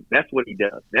held on. That's what he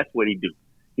does. That's what he do.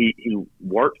 He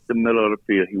works the middle of the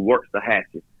field. He works the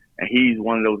hatches. And he's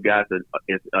one of those guys that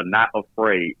is not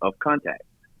afraid of contact.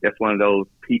 That's one of those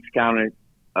Peach County,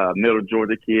 Middle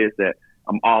Georgia kids that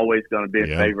I'm always going to be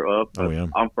in favor of.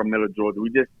 I'm from Middle Georgia. We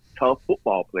just tough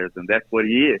football players, and that's what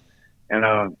he is.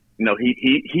 And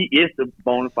he is the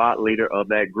bona fide leader of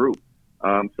that group.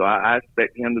 So I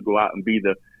expect him to go out and be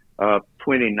the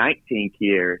 2019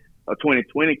 Kearis,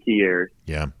 2020 Kearis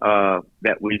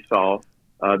that we saw,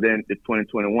 then the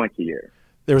 2021 Kearis.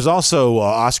 There was also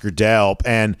Oscar Delp.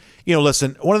 And,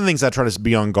 listen, one of the things I try to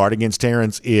be on guard against,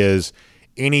 Terrence, is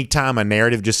anytime a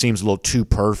narrative just seems a little too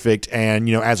perfect. And,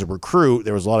 as a recruit,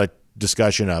 there was a lot of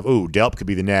discussion of, Delp could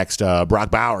be the next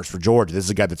Brock Bowers for Georgia. This is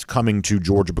a guy that's coming to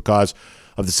Georgia because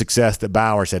of the success that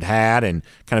Bowers had and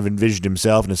kind of envisioned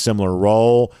himself in a similar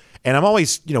role. And I'm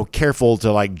always, careful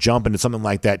to like jump into something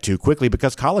like that too quickly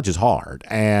because college is hard.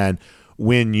 And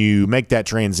when you make that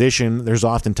transition, there's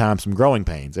oftentimes some growing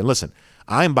pains. And listen,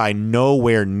 I'm by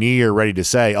nowhere near ready to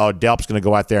say, Delp's going to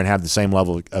go out there and have the same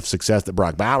level of success that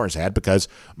Brock Bowers had because,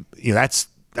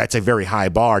 that's a very high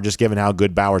bar just given how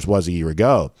good Bowers was a year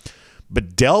ago.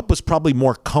 But Delp was probably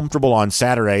more comfortable on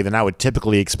Saturday than I would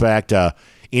typically expect a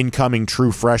incoming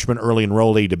true freshman early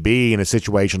enrollee to be in a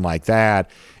situation like that.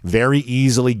 Very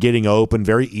easily getting open,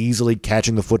 very easily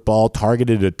catching the football,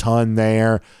 targeted a ton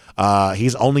there.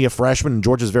 He's only a freshman, and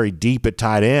Georgia's very deep at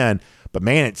tight end. But,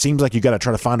 man, it seems like you got to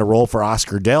try to find a role for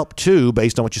Oscar Delp, too,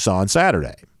 based on what you saw on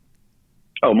Saturday.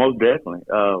 Oh, most definitely.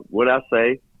 Would I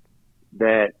say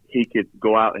that he could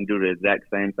go out and do the exact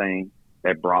same thing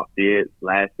that Brock did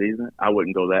last season? I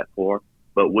wouldn't go that far.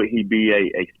 But would he be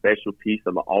a special piece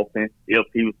of the offense if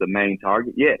he was the main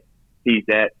target? Yes. He's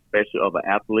that special of an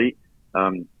athlete.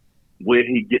 Would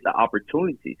he get the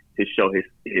opportunities to show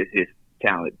his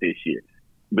talent this year?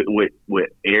 But with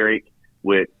Eric,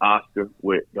 with Oscar,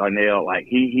 with Darnell, like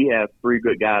he has three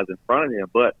good guys in front of him.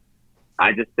 But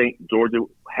I just think Georgia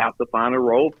has to find a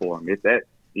role for him. Is that,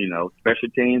 special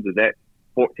teams, is that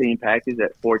 14 package,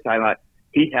 that 4 tight line?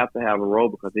 He has to have a role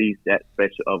because he's that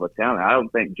special of a talent. I don't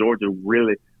think Georgia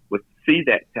really would see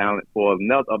that talent for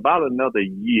about another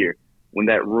year when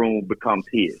that room becomes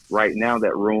his. Right now,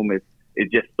 that room is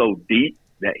just so deep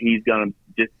that he's going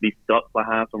to just be stuck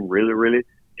behind some really, really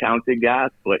talented guys.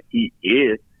 But he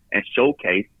is and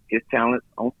showcase his talent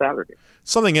on Saturday.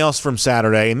 Something else from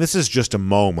Saturday, and this is just a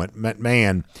moment,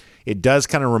 man, it does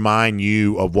kind of remind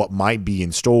you of what might be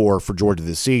in store for Georgia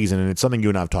this season, and it's something you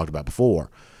and I have talked about before.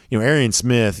 Arian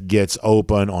Smith gets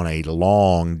open on a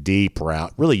long, deep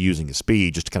route, really using his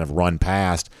speed just to kind of run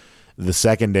past the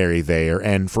secondary there.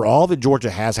 And for all that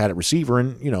Georgia has had at receiver,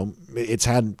 and, it's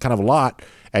had kind of a lot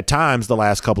at times the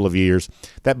last couple of years,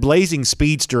 that blazing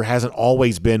speedster hasn't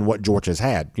always been what Georgia's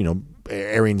had.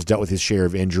 Arian's dealt with his share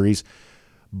of injuries.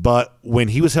 But when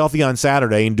he was healthy on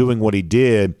Saturday and doing what he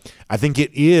did, I think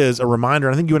it is a reminder,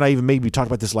 and I think you and I even maybe talked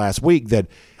about this last week, that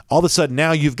all of a sudden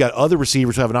now you've got other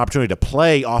receivers who have an opportunity to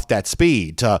play off that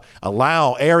speed, to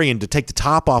allow Arian to take the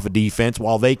top off a defense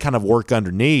while they kind of work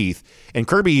underneath. And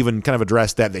Kirby even kind of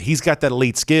addressed that he's got that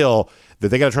elite skill that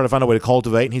they got to try to find a way to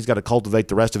cultivate, and he's got to cultivate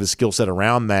the rest of his skill set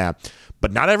around that.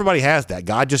 But not everybody has that.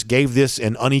 God just gave this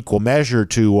an unequal measure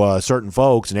to certain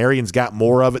folks, and Arian's got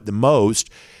more of it than most.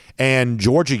 And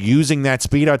Georgia using that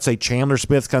speed, I'd say Chandler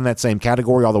Smith's kind of that same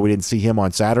category, although we didn't see him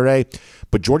on Saturday.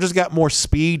 But Georgia's got more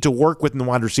speed to work with in the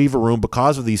wide receiver room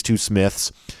because of these two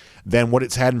Smiths than what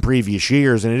it's had in previous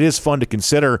years. And it is fun to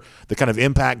consider the kind of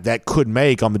impact that could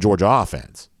make on the Georgia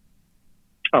offense.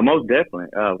 Oh, most definitely.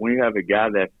 When you have a guy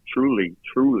that's truly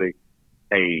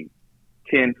a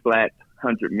 10-flat,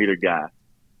 100-meter guy,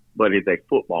 but is a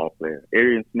football player.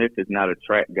 Arian Smith is not a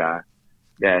track guy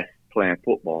that's playing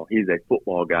football. He's a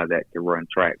football guy that can run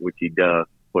track, which he does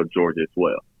for Georgia as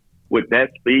well. With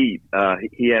that speed,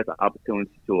 he has an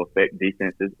opportunity to affect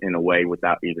defenses in a way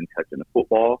without even touching the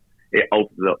football. It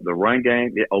opens up the run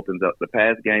game. It opens up the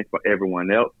pass game for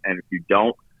everyone else. And if you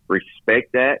don't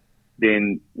respect that,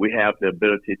 then we have the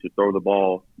ability to throw the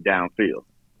ball downfield.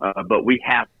 But we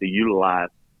have to utilize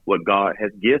what God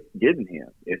has given him.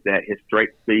 Is that his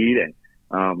straight speed.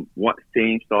 And once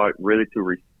teams start really to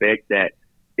respect that,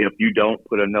 if you don't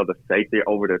put another safety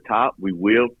over the top, we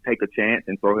will take a chance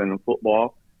and throw him the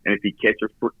football. And if he catches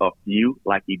a few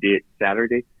like he did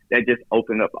Saturday, that just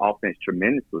opened up the offense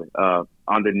tremendously.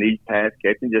 Underneath pass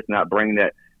catching, just not bringing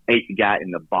that 8th guy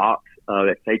in the box,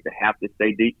 that safety have to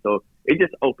stay deep. So it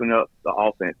just opened up the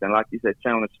offense. And like you said,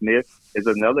 Chandler Smith is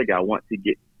another guy once he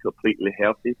gets completely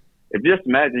healthy. If just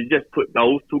imagine you just put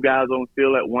those two guys on the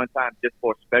field at one time just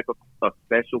for a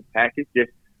special package,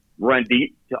 just run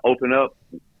deep to open up,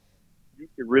 you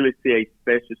can really see a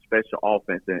special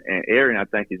offense. And Arian, I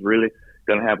think, is really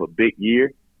going to have a big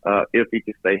year if he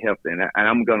can stay healthy. And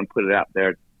I'm going to put it out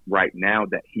there right now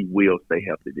that he will stay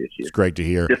healthy this year. It's great to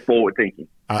hear. Just forward thinking.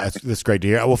 That's great to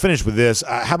hear. We'll finish with this.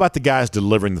 How about the guys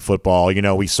delivering the football?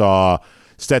 We saw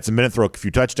Stetson Bennett throw a few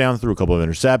touchdowns, threw a couple of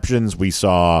interceptions. We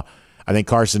saw, I think,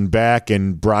 Carson Beck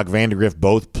and Brock Vandegrift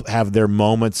both have their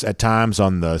moments at times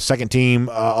on the second team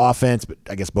offense, but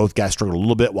I guess both guys struggled a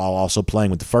little bit while also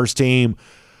playing with the first team.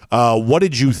 What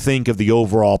did you think of the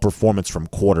overall performance from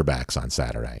quarterbacks on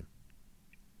Saturday?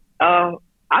 I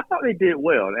thought they did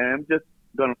well, and I'm just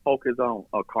going to focus on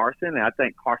Carson, and I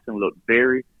think Carson looked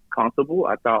very, comfortable.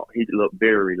 I thought he looked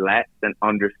very relaxed and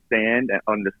understood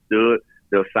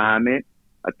the assignment.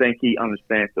 I think he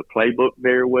understands the playbook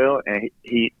very well, and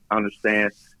he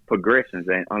understands progressions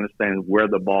and understands where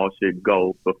the ball should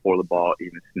go before the ball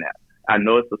even snaps. I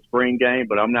know it's a spring game,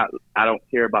 but I don't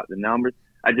care about the numbers.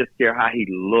 I just care how he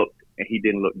looked, and he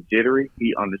didn't look jittery.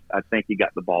 I think he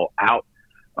got the ball out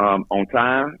on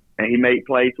time, and he made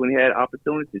plays when he had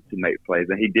opportunities to make plays,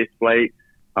 and he displayed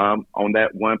on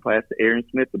that one pass to Aaron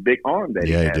Smith, the big arm that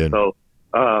he had. Did. So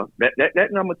that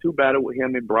number 2 battle with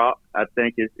him and Brock, I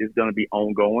think is going to be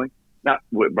ongoing. Not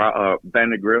with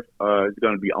Vandagriff, is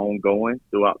going to be ongoing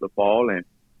throughout the fall, and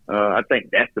I think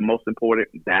that's the most important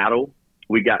battle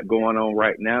we got going on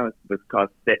right now. Is because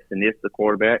Stetson is the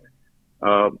quarterback.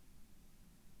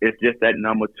 It's just that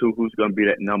number 2, who's going to be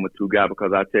that number 2 guy,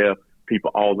 because I tell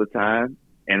people all the time,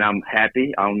 and I'm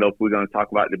happy. I don't know if we're going to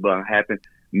talk about it, but I'm happy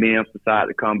Mims decided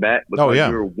to come back, because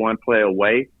you're one play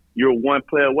away. You're one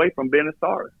play away from being a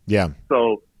starter. Yeah.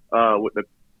 So with the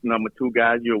number 2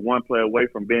 guys, you're one play away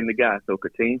from being the guy. So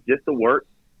continue just to work,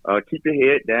 keep your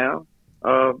head down,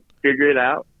 figure it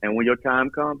out, and when your time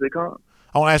comes, it comes.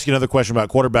 I want to ask you another question about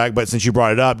quarterback, but since you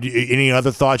brought it up, any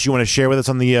other thoughts you want to share with us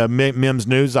on the Mims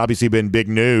news? Obviously been big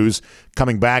news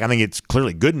coming back. I think it's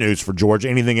clearly good news for Georgia.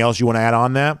 Anything else you want to add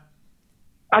on that?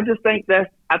 I just think in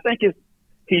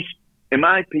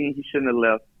my opinion, he shouldn't have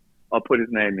left or put his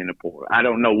name in the portal. I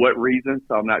don't know what reason,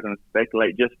 so I'm not going to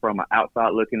speculate. Just from an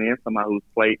outside looking in, somebody who's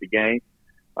played the game,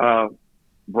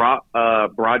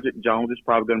 Broderick Jones is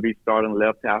probably going to be starting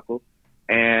left tackle,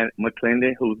 and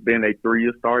McClendon, who's been a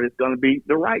 3-year starter, is going to be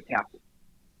the right tackle.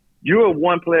 You're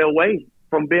one play away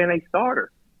from being a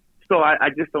starter. So I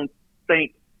just don't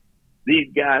think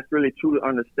these guys really truly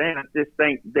understand. I just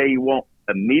think they want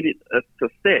immediate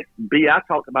success. I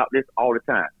talk about this all the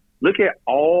time. Look at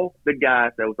all the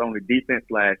guys that was on the defense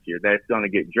last year that's going to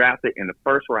get drafted in the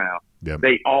first round. Yep.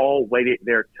 They all waited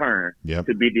their turn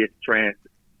to be this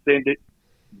transcendent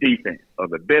defense, or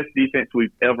the best defense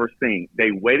we've ever seen. They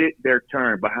waited their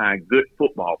turn behind good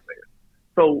football players.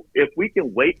 So if we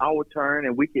can wait our turn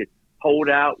and we can hold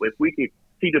out, if we can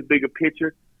see the bigger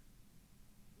picture,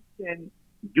 we can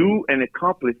do and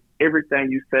accomplish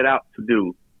everything you set out to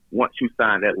do once you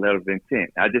sign that letter of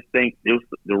intent. I just think it was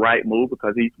the right move,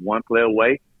 because he's one play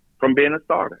away from being a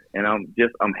starter. And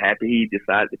I'm happy he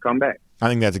decided to come back. I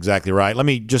think that's exactly right. Let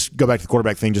me just go back to the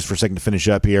quarterback thing just for a second to finish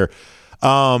up here.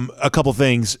 A couple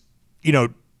things.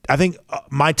 I think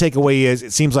my takeaway is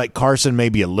it seems like Carson may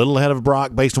be a little ahead of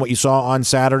Brock based on what you saw on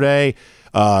Saturday,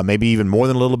 maybe even more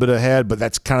than a little bit ahead, but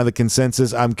that's kind of the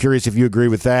consensus. I'm curious if you agree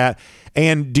with that.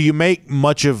 And do you make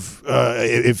much of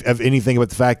anything about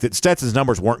the fact that Stetson's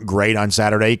numbers weren't great on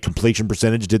Saturday? Completion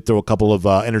percentage, did throw a couple of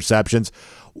interceptions.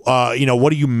 What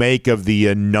do you make of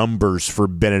the numbers for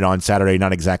Bennett on Saturday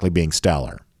not exactly being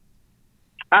stellar?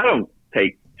 I don't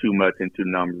take too much into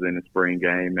numbers in the spring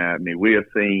game. I mean, we have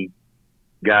seen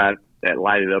guys that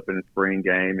light it up in the spring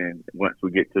game, and once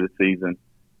we get to the season,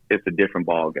 it's a different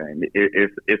ball game.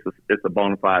 It's a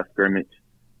bona fide scrimmage.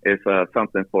 It's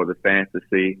something for the fans to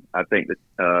see. I think that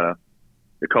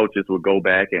the coaches will go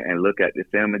back and look at the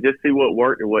film and just see what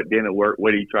worked and what didn't work,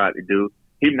 what he tried to do.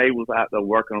 He may was out there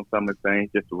working on some of the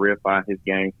things just to refine his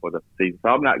game for the season. So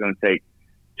I'm not going to take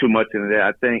too much into that.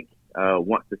 I think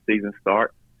once the season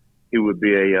starts, he would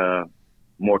be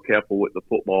more careful with the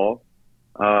football.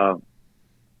 I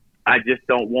just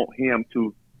don't want him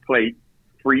to play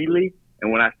freely.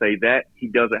 And when I say that, he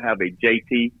doesn't have a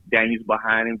JT Daniels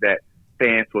behind him that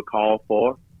fans will call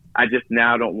for. I just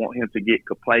now don't want him to get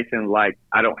complacent, like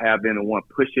I don't have anyone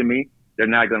pushing me. They're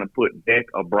not going to put Beck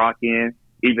or Brock in,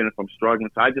 even if I'm struggling.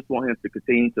 So I just want him to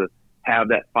continue to have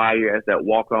that fire as that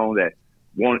walk-on that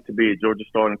wanted to be a Georgia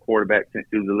starting quarterback since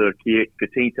he was a little kid.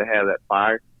 Continue to have that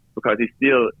fire, because he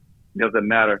still doesn't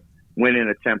matter winning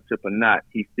a championship or not.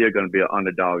 He's still going to be an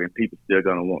underdog, and people still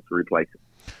going to want to replace him.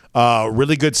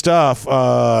 Really good stuff.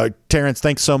 Terrence,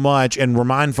 thanks so much. And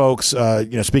remind folks,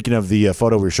 speaking of the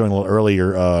photo we were showing a little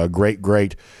earlier,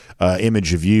 great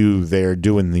image of you there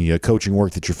doing the coaching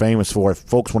work that you're famous for. If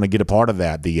folks want to get a part of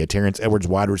that, the Terrence Edwards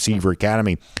Wide Receiver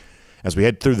Academy, as we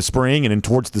head through the spring and in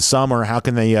towards the summer, how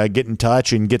can they get in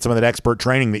touch and get some of that expert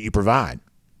training that you provide?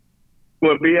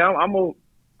 Well,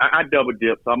 I double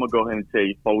dip, so I'm going to go ahead and tell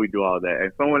you before we do all that.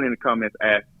 And someone in the comments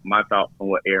asked my thoughts on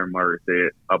what Aaron Murray said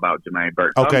about Jermaine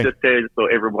Burton. So okay. I'm just telling you so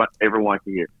everyone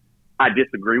can hear. I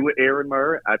disagree with Aaron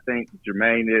Murray. I think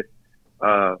Jermaine is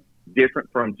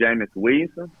different from Jameis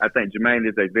Williamson. I think Jermaine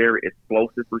is a very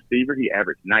explosive receiver. He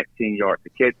averaged 19 yards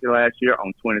a catch last year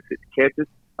on 26 catches.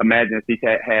 Imagine if he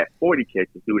had 40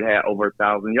 catches, he would have over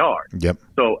 1,000 yards. Yep.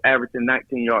 So averaging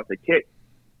 19 yards a catch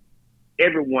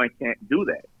everyone can't do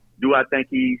that. Do I think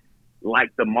he's like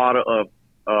the model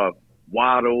of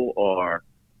Waddle or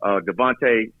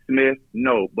Devontae Smith?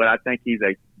 No, but I think he's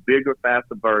a bigger,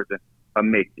 faster version of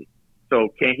Mitchell. So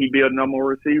can he be a number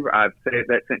one receiver? I've said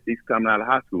that since he's coming out of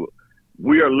high school.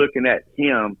 We are looking at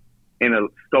him in a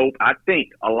scope. I think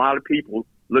a lot of people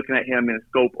looking at him in a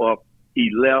scope of he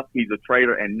left, he's a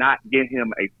traitor, and not getting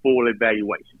him a full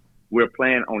evaluation. We're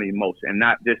playing on emotion and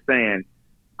not just saying,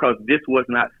 because this was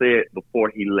not said before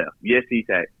he left. Yes, he's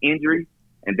had injuries,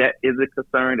 and that is a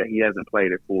concern that he hasn't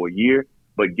played it for a year.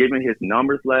 But given his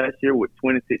numbers last year with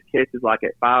 26 catches, like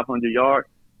at 500 yards,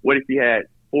 what if he had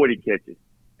 40 catches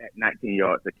at 19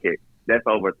 yards a catch? That's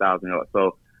over 1,000 yards.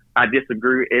 So I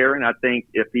disagree with Aaron. I think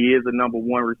if he is a number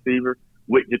one receiver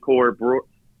with Ja'Corey Brooks,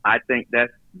 I think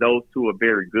those two are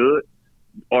very good.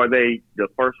 Are they the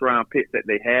first-round picks that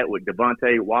they had with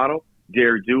Devontae Waddle,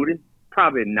 Jerry Jeudy?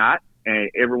 Probably not.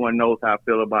 And everyone knows how I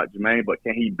feel about Jermaine, but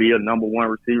can he be a number one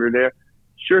receiver there?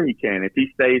 Sure he can. If he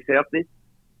stays healthy,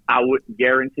 I would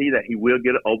guarantee that he will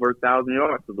get over 1,000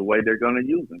 yards of the way they're going to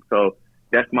use him. So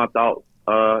that's my thought.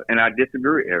 And I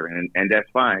disagree with Aaron, and that's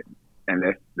fine. And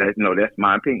that's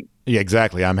my opinion. Yeah,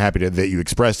 exactly. I'm happy that you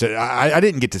expressed it. I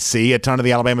didn't get to see a ton of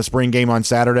the Alabama spring game on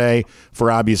Saturday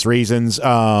for obvious reasons.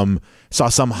 Saw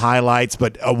some highlights,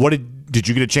 but did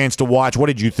you get a chance to watch? What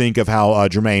did you think of how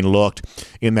Jermaine looked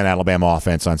in that Alabama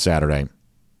offense on Saturday?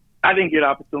 I didn't get an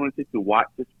opportunity to watch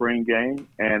the spring game,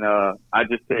 and I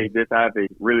just say this: I have a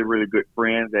really, really good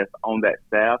friend that's on that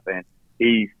staff, and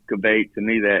he's conveyed to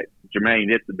me that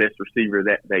Jermaine is the best receiver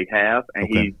that they have, and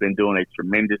he's been doing a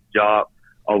tremendous job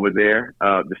over there.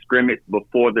 The scrimmage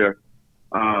before the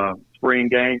spring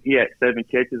game, he had 7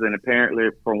 catches, and apparently,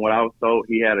 from what I was told,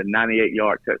 he had a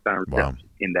 98-yard touchdown reception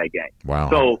in that game.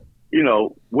 Wow. So,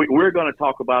 we're going to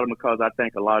talk about him because I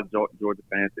think a lot of Georgia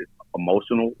fans is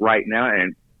emotional right now,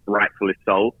 and rightfully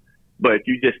so. But if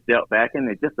you just step back and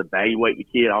just evaluate the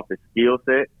kid off his skill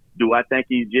set, do I think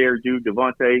he's Jerry Jeudy,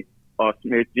 Devontae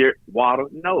Smith, Waddle?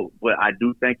 No, but I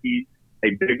do think he's a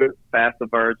bigger, faster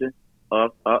version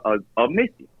of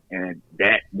Mitchell, and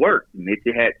that worked.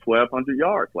 Mitchell had 1,200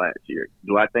 yards last year.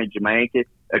 Do I think Jermaine can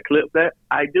eclipse that?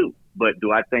 I do. But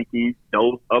do I think he's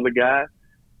those other guys?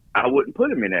 I wouldn't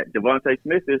put him in that. Devontae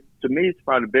Smith is, to me, is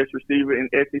probably the best receiver in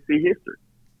SEC history.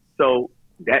 So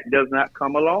that does not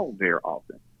come along very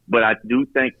often. But I do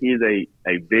think he's a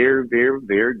very, very,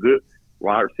 very good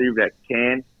wide receiver that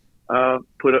can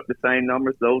put up the same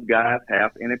numbers those guys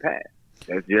have in the past.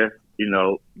 That's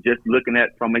just looking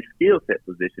at from a skill set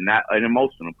position, not an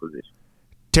emotional position.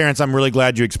 Terrence, I'm really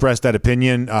glad you expressed that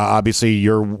opinion. Obviously,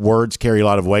 your words carry a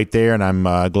lot of weight there, and I'm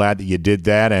glad that you did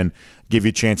that, and give you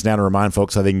a chance now to remind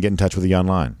folks how they can get in touch with you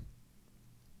online.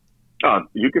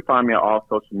 You can find me on all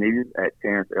social medias at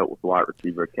Terrence Edwards Wide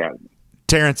Receiver Academy.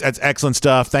 Terrence, that's excellent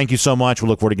stuff. Thank you so much. We'll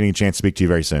look forward to getting a chance to speak to you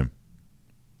very soon.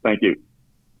 Thank you.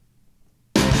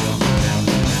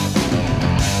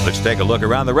 Let's take a look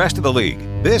around the rest of the league.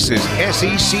 This is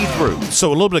SEC Through. So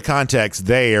a little bit of context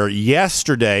there.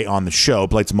 Yesterday on the show,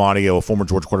 played some audio of former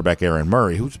Georgia quarterback Aaron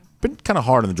Murray, who's been kind of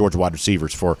hard on the Georgia wide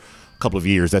receivers for a couple of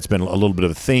years. That's been a little bit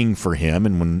of a thing for him.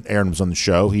 And when Aaron was on the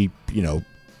show, he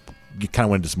kind of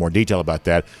went into some more detail about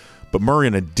that. But Murray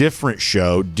in a different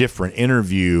show, different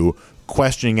interview,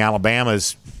 questioning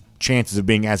Alabama's chances of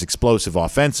being as explosive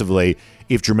offensively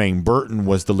if Jermaine Burton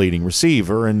was the leading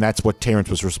receiver, and that's what Terrence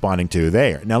was responding to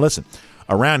there. Now listen,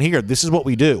 around here, this is what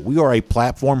we do. We are a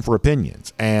platform for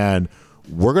opinions, and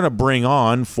we're going to bring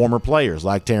on former players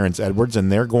like Terrence Edwards,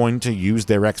 and they're going to use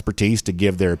their expertise to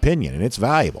give their opinion, and it's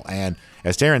valuable. And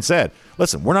as Terrence said,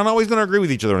 listen, we're not always going to agree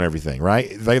with each other on everything, right?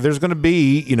 There's going to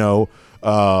be, guy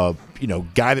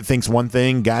that thinks one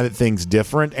thing, guy that thinks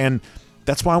different, and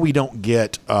that's why we don't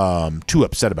get too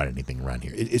upset about anything around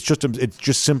here. It's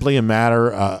just simply a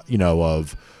matter,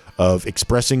 of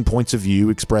expressing points of view,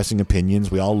 expressing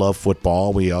opinions. We all love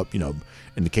football. We,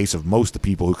 in the case of most of the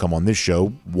people who come on this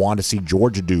show, want to see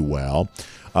Georgia do well,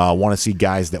 want to see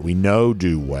guys that we know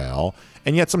do well.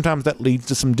 And yet sometimes that leads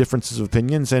to some differences of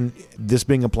opinions, and this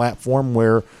being a platform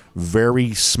where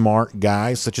very smart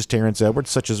guys, such as Terrence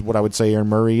Edwards, such as what I would say Aaron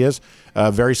Murray is,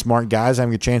 very smart guys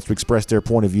having a chance to express their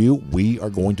point of view, we are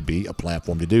going to be a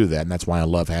platform to do that, and that's why I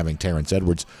love having Terrence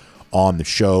Edwards on the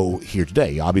show here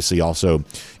today. Obviously also,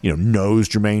 knows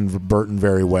Jermaine Burton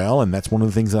very well, and that's one of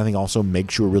the things that I think also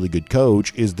makes you a really good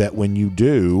coach is that when you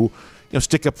do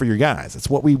stick up for your guys. That's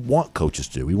what we want coaches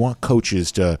to do. We want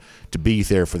coaches to be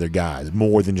there for their guys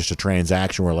more than just a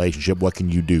transactional relationship. What can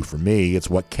you do for me? It's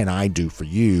what can I do for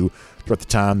you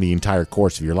throughout the entire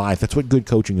course of your life. That's what good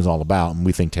coaching is all about, and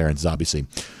we think Terrence is obviously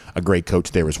a great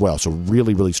coach there as well. So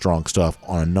really, really strong stuff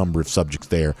on a number of subjects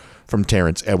there from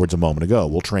Terrence Edwards a moment ago.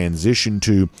 We'll transition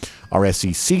to our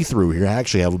SEC through here. I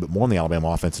actually have a little bit more on the Alabama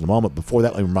offense in a moment. Before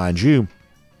that, let me remind you,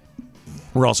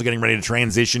 we're also getting ready to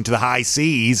transition to the high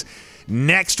seas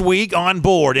next week on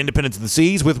board Independence of the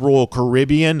Seas with Royal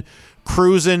Caribbean,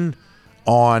 cruising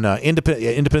on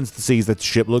Independence of the Seas. That's the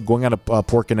ship going out of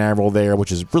Port Canaveral there,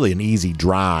 which is really an easy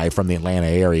drive from the Atlanta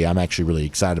area. I'm actually really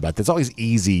excited about this. It's always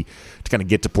easy to kind of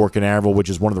get to Port Canaveral, which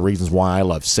is one of the reasons why I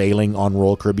love sailing on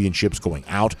Royal Caribbean ships going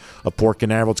out of Port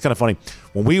Canaveral. It's kind of funny.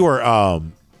 When we were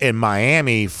in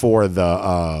Miami for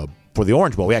the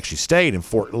Orange Bowl, we actually stayed in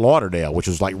Fort Lauderdale, which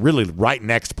was like really right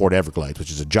next to Port Everglades,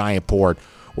 which is a giant port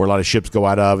where a lot of ships go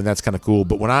out of, and that's kind of cool.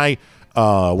 But when I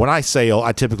sail,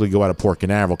 I typically go out of Port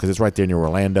Canaveral because it's right there near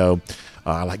Orlando.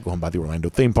 I like going by the Orlando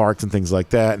theme parks and things like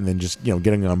that, and then just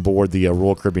getting on board the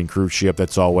Royal Caribbean cruise ship.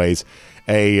 That's always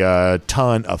a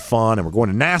ton of fun. And we're going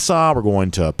to Nassau. We're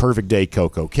going to Perfect Day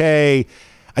Coco Cay.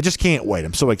 I just can't wait.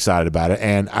 I'm so excited about it,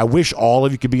 and I wish all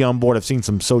of you could be on board. I've seen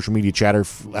some social media chatter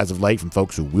as of late from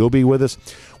folks who will be with us,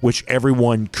 which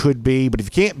everyone could be. But if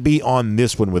you can't be on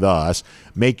this one with us,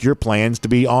 make your plans to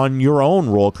be on your own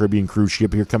Royal Caribbean cruise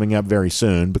ship here coming up very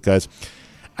soon, because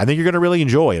I think you're going to really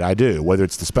enjoy it. I do. Whether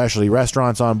it's the specialty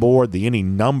restaurants on board, the any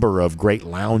number of great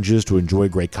lounges to enjoy a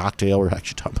great cocktail. We're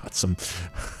actually talking about some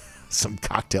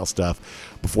cocktail stuff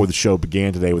before the show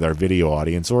began today with our video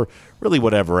audience, or really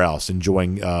whatever else,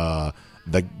 enjoying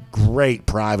the great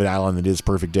private island that is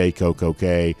Perfect Day Coco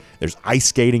Cay. There's ice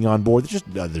skating on board.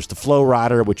 There's the Flow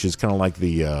Rider, which is kind of like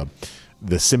the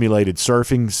simulated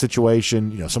surfing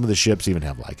situation. Some of the ships even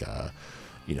have like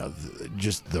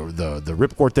just the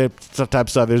ripcord type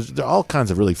stuff. There's all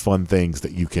kinds of really fun things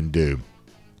that you can do.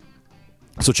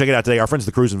 So check it out today. Our friends at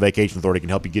the Cruise and Vacation Authority can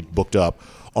help you get booked up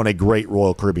on a great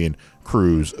Royal Caribbean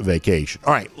cruise vacation.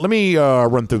 All right, let me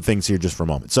run through things here just for a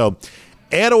moment. So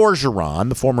Ed Orgeron,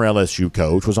 the former LSU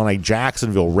coach, was on a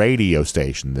Jacksonville radio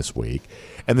station this week,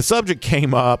 and the subject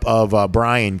came up of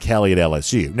Brian Kelly at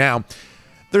LSU. Now,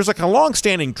 there's like a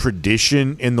long-standing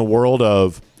tradition in the world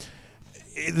of,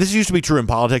 this used to be true in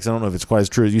politics. I don't know if it's quite as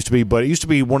true as it used to be, but it used to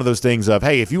be one of those things of,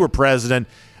 hey, if you were president,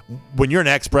 when you're an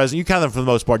ex-president, you kind of, for the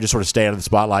most part, just sort of stay out of the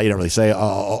spotlight. You don't really say a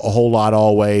whole lot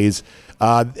always.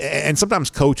 And sometimes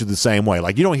coach is the same way.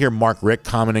 Like, you don't hear Mark Richt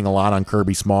commenting a lot on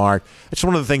Kirby Smart. It's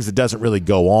one of the things that doesn't really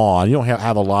go on. You don't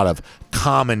have a lot of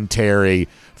commentary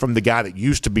from the guy that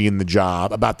used to be in the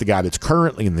job about the guy that's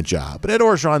currently in the job. But Ed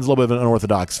Orgeron's a little bit of an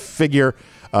unorthodox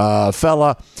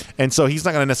fella, and so he's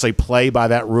not going to necessarily play by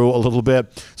that rule a little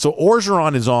bit. So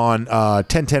Orgeron is on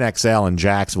 1010XL in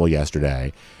Jacksonville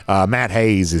yesterday. Matt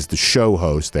Hayes is the show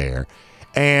host there.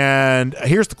 And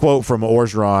here's the quote from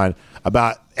Orgeron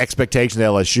about expectations at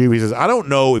LSU. He says, I don't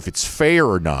know if it's fair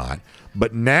or not,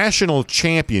 but national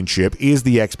championship is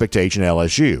the expectation at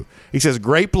LSU. He says,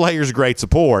 great players, great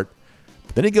support.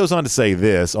 Then he goes on to say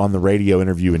this on the radio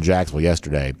interview in Jacksonville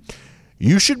yesterday.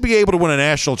 You should be able to win a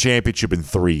national championship in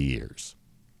 3 years.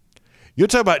 You'll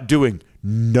talk about doing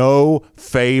no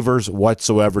favors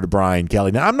whatsoever to Brian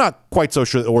Kelly. Now, I'm not quite so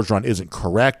sure that Orgeron isn't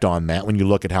correct on that when you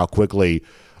look at how quickly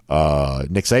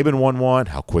Nick Saban won one,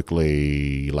 how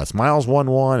quickly Les Miles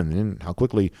won one, and then how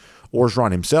quickly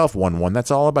Orgeron himself won one.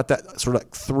 That's all about that sort of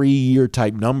like 3-year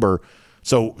type number.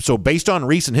 So based on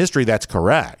recent history, that's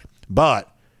correct. But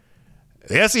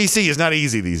the SEC is not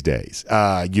easy these days.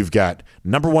 You've got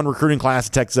number one recruiting class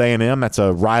at Texas A&M. That's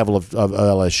a rival of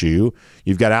LSU.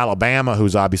 You've got Alabama,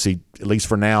 who's obviously, at least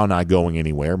for now, not going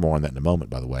anywhere. More on that in a moment,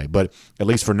 by the way. But at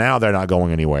least for now, they're not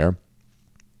going anywhere.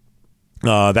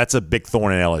 That's a big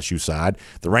thorn in LSU side.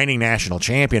 The reigning national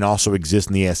champion also exists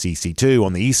in the SEC, too,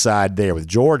 on the east side there with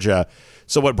Georgia.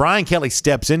 So what Brian Kelly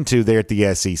steps into there at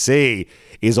the SEC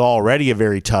is already a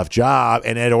very tough job.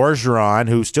 And Ed Orgeron,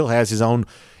 who still has his own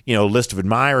list of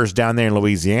admirers down there in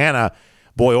Louisiana,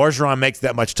 boy, Orgeron makes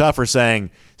that much tougher,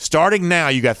 saying, starting now,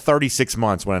 you got 36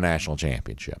 months to win a national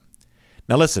championship.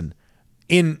 Now, listen,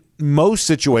 in most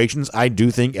situations, I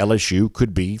do think LSU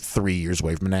could be 3 years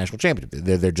away from a national championship.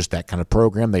 They're just that kind of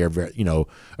program. They are very, a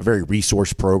very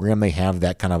resource program. They have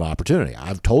that kind of opportunity.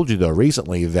 I've told you, though,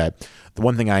 recently that the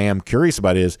one thing I am curious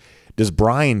about is, does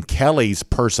Brian Kelly's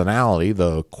personality,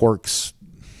 the quirks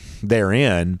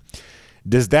therein,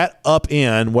 does that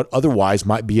upend what otherwise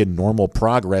might be a normal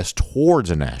progress towards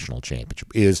a national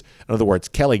championship? Is, in other words,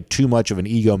 Kelly too much of an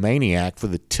egomaniac for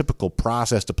the typical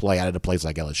process to play out at a place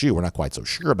like LSU? We're not quite so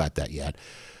sure about that yet.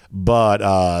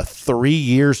 But 3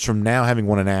 years from now, having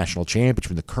won a national championship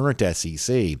in the current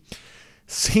SEC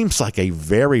seems like a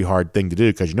very hard thing to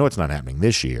do, because it's not happening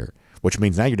this year, which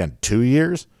means now you're down to 2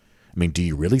 years. I mean, do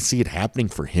you really see it happening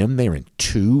for him there in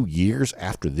 2 years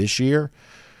after this year?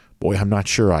 Boy, I'm not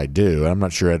sure I do. I'm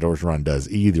not sure Ed Orgeron does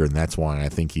either, and that's why I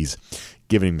think he's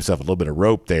giving himself a little bit of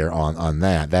rope there on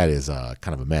that. That is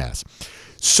kind of a mess.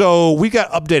 So we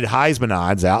got updated Heisman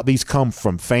odds out. These come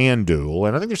from FanDuel,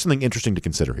 and I think there's something interesting to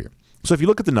consider here. So if you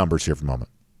look at the numbers here for a moment,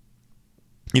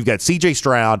 you've got C.J.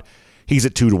 Stroud. He's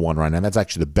at 2-1 right now. That's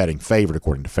actually the betting favorite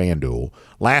according to FanDuel.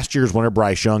 Last year's winner,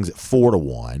 Bryce Young's at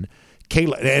 4-1.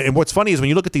 And what's funny is when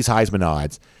you look at these Heisman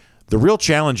odds, the real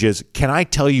challenge is, can I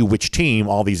tell you which team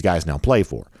all these guys now play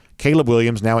for? Caleb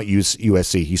Williams now at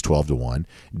USC, he's 12-1.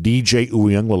 DJ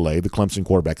Uiagalelei, the Clemson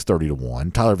quarterback's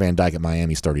 30-1. Tyler Van Dyke at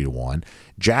Miami's 30-1.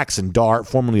 Jackson Dart,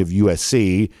 formerly of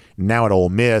USC, now at Ole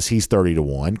Miss, he's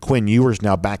 30-1. Quinn Ewers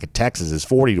now back at Texas is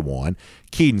 40-1.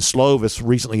 Keaton Slovis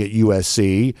recently at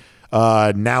USC,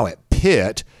 now at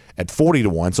Pitt at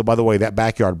 40-1. So, by the way, that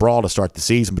backyard brawl to start the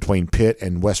season between Pitt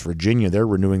and West Virginia, they're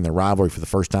renewing their rivalry for the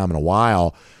first time in a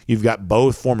while. You've got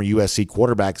both former USC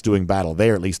quarterbacks doing battle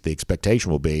there, at least the expectation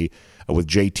will be, with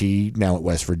JT now at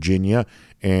West Virginia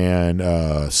and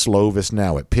Slovis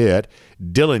now at Pitt.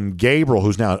 Dylan Gabriel,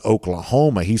 who's now at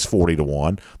Oklahoma, he's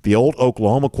 40-1. The old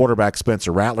Oklahoma quarterback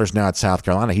Spencer Rattler's now at South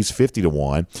Carolina, he's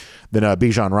 50-1. Then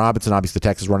Bijan Robinson, obviously the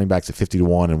Texas running back's at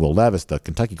 50-1, and Will Levis, the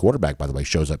Kentucky quarterback, by the way,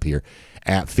 shows up here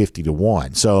at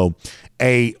 50-1. So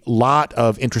a lot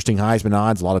of interesting Heisman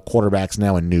odds, a lot of quarterbacks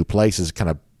now in new places kind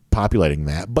of populating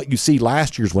that. But you see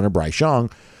last year's winner, Bryce Young,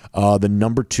 the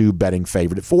number 2 betting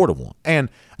favorite at 4-1. And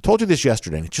I told you this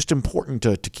yesterday, and it's just important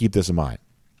to keep this in mind,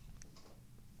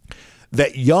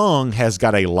 that Young has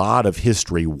got a lot of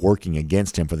history working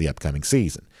against him for the upcoming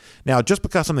season. Now, just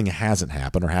because something hasn't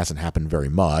happened or hasn't happened very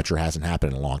much or hasn't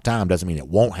happened in a long time doesn't mean it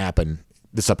won't happen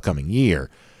this upcoming year.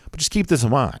 But just keep this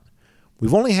in mind.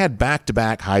 We've only had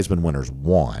back-to-back Heisman winners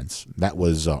once. That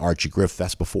was Archie Griffith.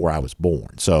 That's before I was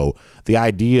born. So the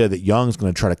idea that Young's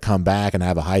going to try to come back and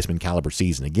have a Heisman-caliber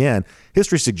season again,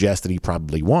 history suggests that he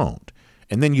probably won't.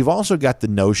 And then you've also got the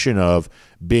notion of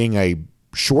being a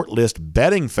short-list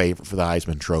betting favorite for the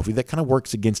Heisman Trophy. That kind of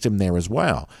works against him there as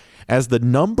well. As the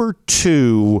number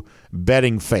 2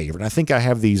 betting favorite, I think I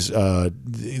have this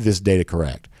data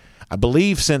correct. I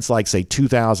believe since, say,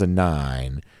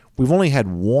 2009, we've only had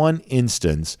one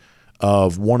instance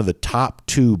of one of the top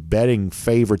 2 betting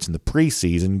favorites in the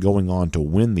preseason going on to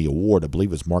win the award. I believe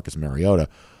it was Marcus Mariota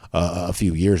a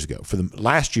few years ago. For the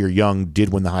last year, Young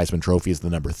did win the Heisman Trophy as the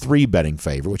number 3 betting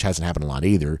favorite, which hasn't happened a lot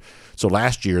either. So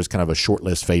last year is kind of a short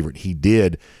list favorite. He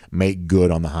did make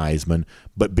good on the Heisman,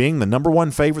 but being the number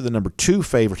 1 favorite, the number 2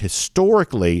 favorite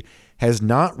historically has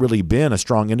not really been a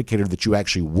strong indicator that you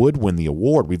actually would win the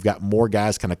award. We've got more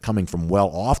guys kind of coming from well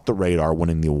off the radar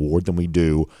winning the award than we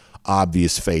do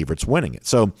obvious favorites winning it.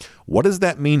 So what does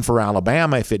that mean for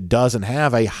Alabama if it doesn't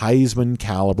have a Heisman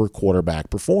caliber quarterback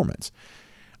performance?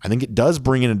 I think it does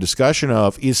bring in a discussion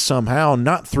of, is somehow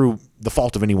not through the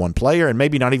fault of any one player, and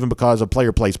maybe not even because a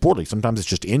player plays poorly. Sometimes it's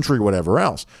just injury or whatever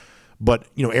else. But,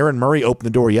 Aaron Murray opened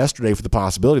the door yesterday for the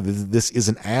possibility that this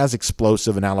isn't as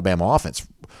explosive an Alabama offense.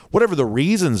 Whatever the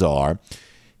reasons are,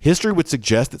 history would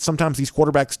suggest that sometimes these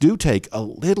quarterbacks do take a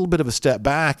little bit of a step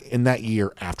back in that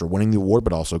year after winning the award,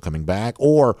 but also coming back,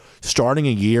 or starting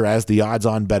a year as the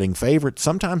odds-on betting favorite.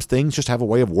 Sometimes things just have a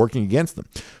way of working against them.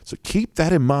 So keep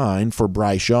that in mind for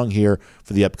Bryce Young here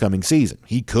for the upcoming season.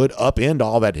 He could upend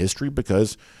all that history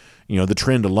because, the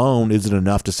trend alone isn't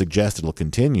enough to suggest it'll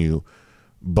continue,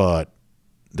 but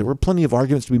there were plenty of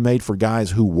arguments to be made for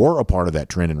guys who were a part of that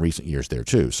trend in recent years there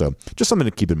too. So just something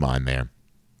to keep in mind there.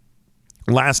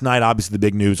 Last night, obviously, the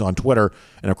big news on Twitter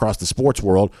and across the sports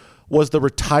world was the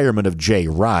retirement of Jay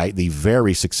Wright, the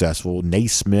very successful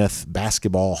Naismith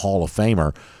Basketball Hall of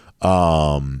Famer,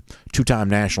 2-time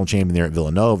national champion there at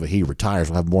Villanova. He retires.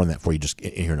 We'll have more on that for you just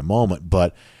here in a moment.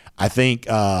 But I think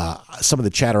some of the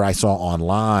chatter I saw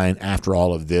online after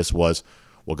all of this was,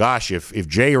 well, gosh, if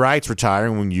Jay Wright's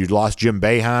retiring when you lost Jim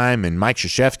Boeheim and Mike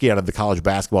Krzyzewski out of the college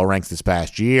basketball ranks this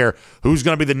past year, who's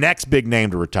going to be the next big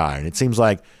name to retire? And it seems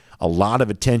like a lot of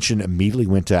attention immediately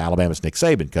went to Alabama's Nick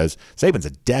Saban because Saban's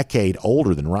a decade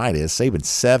older than Wright is. Saban's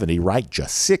 70, Wright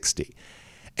just 60.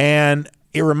 And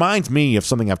it reminds me of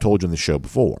something I've told you on the show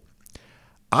before.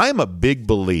 I'm a big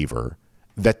believer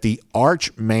that the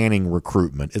Arch Manning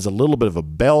recruitment is a little bit of a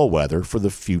bellwether for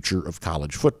the future of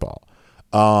college football.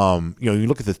 You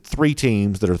look at the 3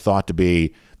 teams that are thought to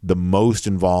be the most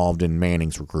involved in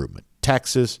Manning's recruitment: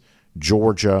 Texas,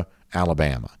 Georgia,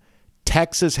 Alabama.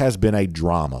 Texas has been a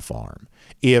drama farm.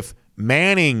 If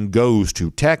Manning goes to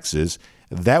Texas,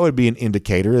 that would be an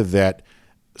indicator that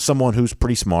someone who's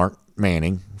pretty smart,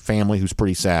 Manning family, who's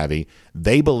pretty savvy,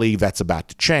 they believe that's about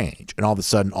to change. And all of a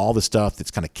sudden, all the stuff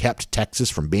that's kind of kept Texas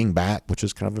from being back, which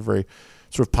is kind of a very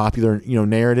sort of popular,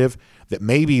 narrative, that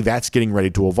maybe that's getting ready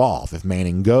to evolve. If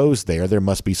Manning goes there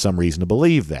must be some reason to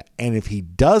believe that. And if he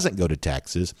doesn't go to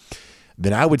Texas,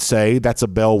 then I would say that's a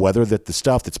bellwether that the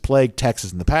stuff that's plagued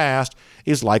Texas in the past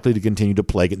is likely to continue to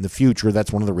plague it in the future.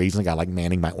 That's one of the reasons a guy like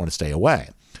Manning might want to stay away.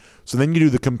 So then you do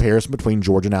the comparison between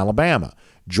Georgia and Alabama.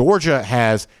 Georgia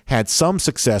has had some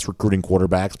success recruiting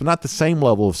quarterbacks, but not the same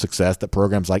level of success that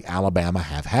programs like Alabama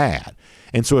have had.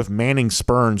 And so if Manning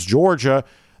spurns Georgia,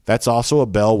 that's also a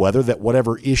bellwether that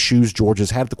whatever issues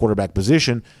Georgia's had at the quarterback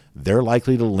position, they're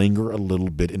likely to linger a little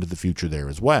bit into the future there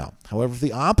as well. However, if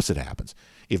the opposite happens,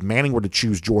 if Manning were to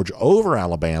choose Georgia over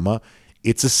Alabama,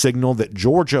 it's a signal that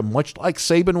Georgia, much like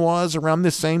Saban was around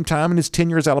this same time in his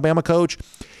tenure as Alabama coach,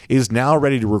 is now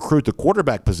ready to recruit the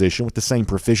quarterback position with the same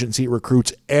proficiency it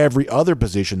recruits every other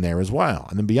position there as well.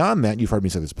 And then beyond that, you've heard me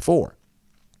say this before,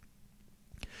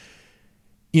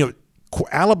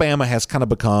 Alabama has kind of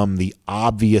become the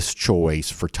obvious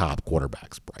choice for top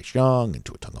quarterbacks. Bryce Young and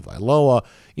Tua Tagovailoa.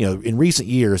 In recent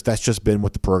years, that's just been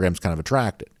what the program's kind of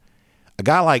attracted. A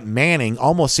guy like Manning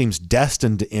almost seems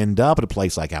destined to end up at a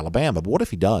place like Alabama, but what if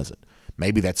he doesn't?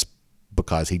 Maybe that's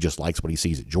because he just likes what he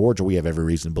sees at Georgia. We have every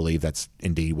reason to believe that's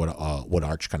indeed what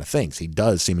Arch kind of thinks. He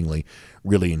does seemingly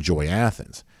really enjoy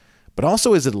Athens. But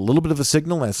also, is it a little bit of a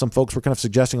signal, as some folks were kind of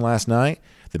suggesting last night,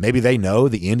 that maybe they know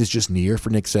the end is just near for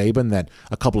Nick Saban, that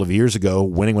a couple of years ago,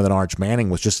 winning with an Arch Manning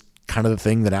was just kind of the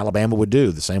thing that Alabama would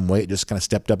do, the same way it just kind of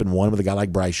stepped up and won with a guy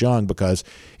like Bryce Young, because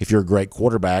if you're a great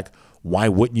quarterback, why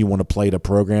wouldn't you want to play at a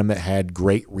program that had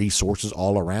great resources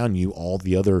all around you, all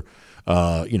the other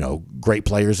great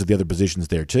players at the other positions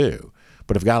there too?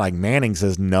 But if a guy like Manning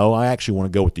says, no, I actually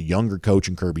want to go with the younger coach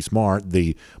in Kirby Smart,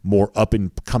 the more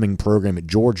up-and-coming program at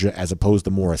Georgia as opposed to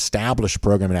the more established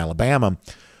program in Alabama,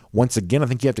 once again, I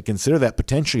think you have to consider that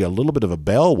potentially a little bit of a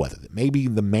bellwether, that maybe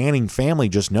the Manning family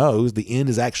just knows the end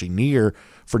is actually near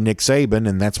for Nick Saban,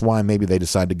 and that's why maybe they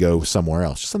decide to go somewhere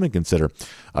else. Just something to consider.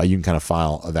 You can kind of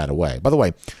file that away. By the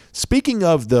way, speaking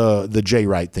of the Jay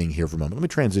Wright thing here for a moment, let me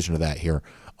transition to that here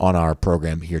on our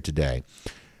program here today.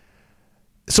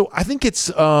 So I think it's,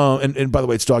 and by the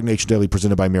way, it's Dog Nation Daily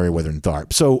presented by Merriweather and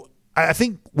Tharp. So I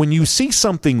think when you see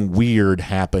something weird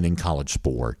happen in college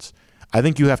sports, I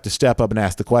think you have to step up and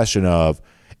ask the question of,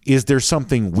 is there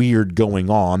something weird going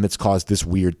on that's caused this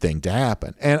weird thing to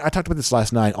happen? And I talked about this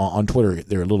last night on Twitter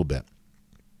there a little bit.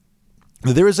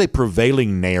 There is a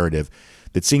prevailing narrative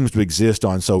that seems to exist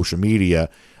on social media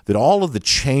that all of the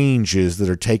changes that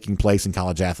are taking place in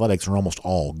college athletics are almost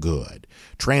all good.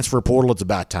 Transfer portal, it's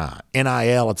about time.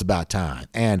 NIL, it's about time.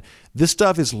 And this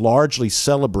stuff is largely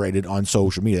celebrated on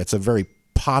social media. That's a very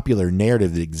popular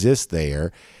narrative that exists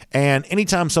there. And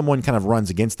anytime someone kind of runs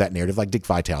against that narrative, like Dick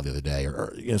Vitale the other day,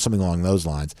 or something along those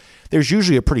lines, there's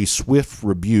usually a pretty swift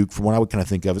rebuke from what I would kind of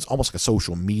think of as almost like a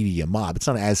social media mob. It's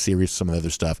not as serious as some of the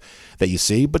other stuff that you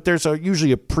see, but there's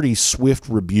usually a pretty swift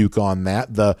rebuke on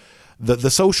that. The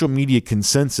social media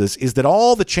consensus is that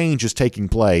all the changes taking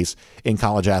place in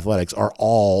college athletics are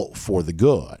all for the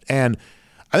good. And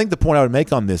I think the point I would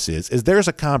make on this is there's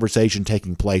a conversation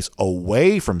taking place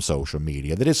away from social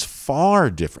media that is far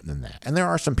different than that. And there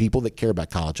are some people that care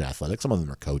about college athletics. Some of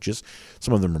them are coaches.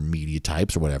 Some of them are media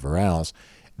types or whatever else.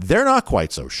 They're not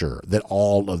quite so sure that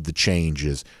all of the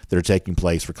changes that are taking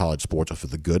place for college sports are for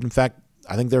the good. In fact,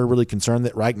 I think they're really concerned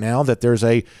that right now that there's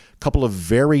a couple of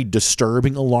very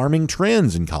disturbing, alarming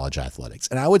trends in college athletics.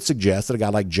 And I would suggest that a guy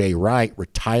like Jay Wright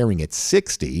retiring at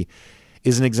 60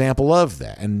 is an example of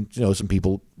that. And, some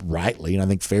people rightly, and I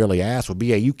think fairly asked, well,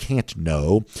 BA, you can't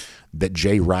know that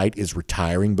Jay Wright is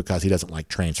retiring because he doesn't like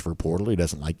transfer portal, he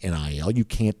doesn't like NIL. You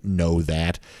can't know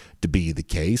that to be the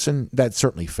case, and that's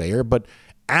certainly fair, but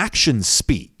actions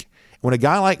speak. When a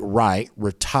guy like Wright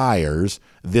retires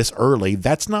this early,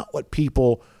 that's not what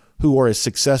people who are as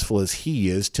successful as he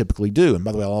is typically do. And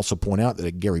by the way, I'll also point out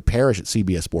that Gary Parrish at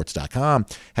CBSSports.com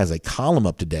has a column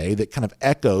up today that kind of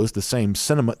echoes the same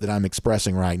sentiment that I'm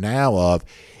expressing right now of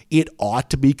it ought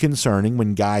to be concerning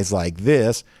when guys like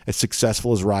this, as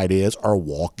successful as Wright is, are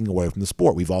walking away from the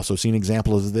sport. We've also seen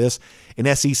examples of this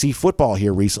in SEC football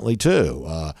here recently too.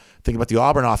 Think about the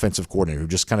Auburn offensive coordinator who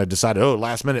just kind of decided,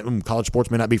 last minute, college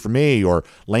sports may not be for me, or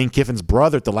Lane Kiffin's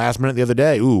brother at the last minute the other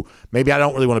day, maybe I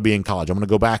don't really want to be in college. I'm going to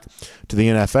go back to the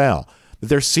NFL.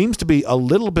 There seems to be a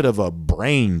little bit of a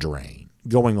brain drain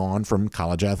going on from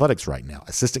college athletics right now.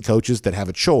 Assistant coaches that have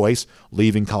a choice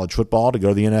leaving college football to go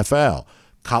to the NFL.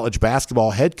 College basketball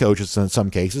head coaches in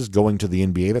some cases going to the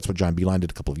NBA. That's what John Beilein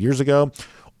did a couple of years ago,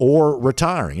 or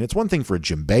retiring. And it's one thing for a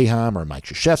Jim Boeheim or Mike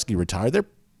Krzyzewski retire. They're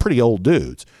pretty old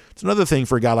dudes. It's another thing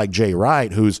for a guy like Jay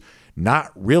Wright, who's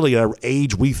not really at an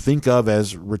age we think of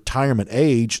as retirement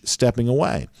age, stepping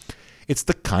away. It's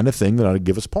the kind of thing that ought to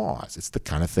give us pause. It's the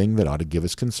kind of thing that ought to give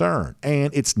us concern.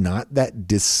 And it's not that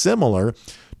dissimilar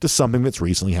to something that's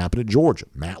recently happened at Georgia.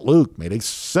 Matt Luke made a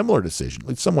similar decision, at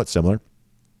least somewhat similar,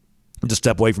 to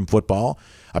step away from football.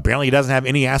 Apparently he doesn't have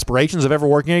any aspirations of ever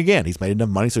working again. He's made enough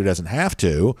money so he doesn't have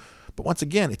to. But once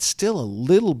again, it's still a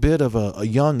little bit of a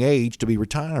young age to be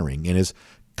retiring. And is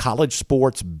college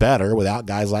sports better without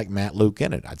guys like Matt Luke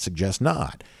in it? I'd suggest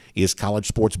not. Is college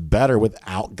sports better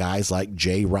without guys like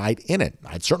Jay Wright in it?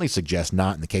 I'd certainly suggest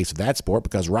not in the case of that sport,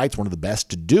 because Wright's one of the best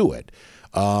to do it.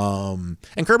 And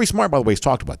Kirby Smart, by the way, has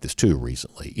talked about this too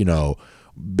recently.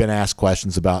 Been asked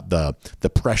questions about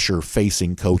the pressure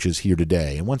facing coaches here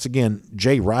today. And once again,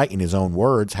 Jay Wright, in his own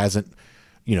words, hasn't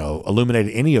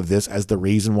illuminated any of this as the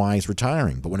reason why he's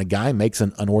retiring. But when a guy makes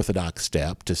an unorthodox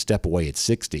step to step away at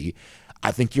 60,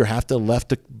 I think you have to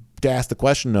ask the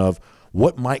question of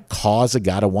what might cause a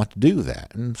guy to want to do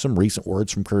that. And some recent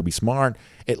words from Kirby Smart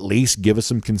at least give us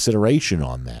some consideration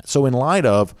on that. So in light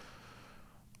of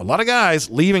a lot of guys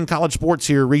leaving college sports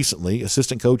here recently,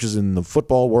 assistant coaches in the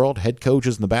football world, head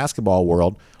coaches in the basketball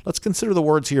world, let's consider the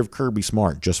words here of Kirby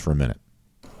Smart just for a minute.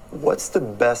 What's the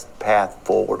best path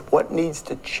forward? What needs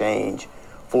to change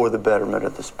for the betterment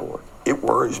of the sport? It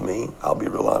worries me, I'll be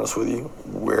real honest with you,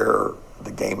 where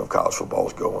the game of college football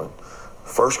is going.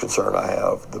 First concern I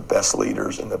have, the best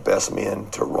leaders and the best men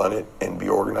to run it and be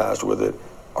organized with it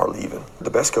are leaving. The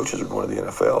best coaches are going to the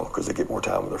NFL because they get more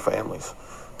time with their families.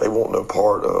 They want no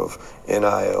part of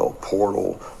NIL,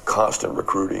 portal, constant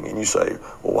recruiting. And you say,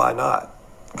 well, why not?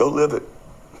 Go live it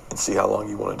and see how long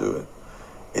you want to do it.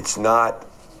 It's not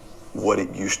what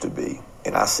it used to be.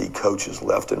 And I see coaches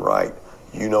left and right,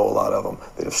 a lot of them,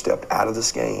 that have stepped out of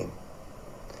this game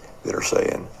that are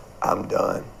saying, I'm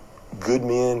done. Good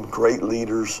men, great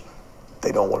leaders,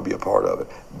 they don't want to be a part of it.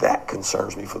 That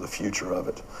concerns me for the future of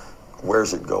it.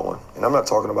 Where's it going? And I'm not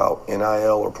talking about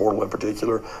NIL or portal in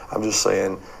particular. I'm just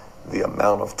saying the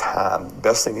amount of time. The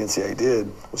best thing the NCAA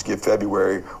did was give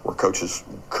February where coaches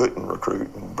couldn't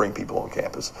recruit and bring people on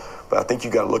campus. But I think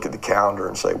you got to look at the calendar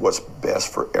and say what's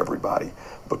best for everybody,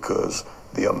 because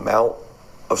the amount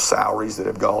of salaries that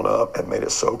have gone up have made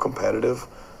it so competitive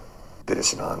that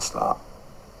it's nonstop.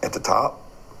 At the top,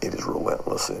 it is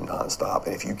relentless and nonstop.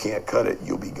 And if you can't cut it,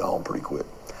 you'll be gone pretty quick.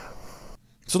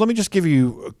 So let me just give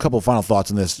you a couple of final thoughts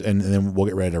on this, and then we'll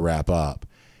get ready to wrap up.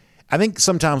 I think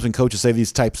sometimes when coaches say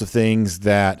these types of things,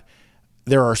 that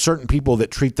there are certain people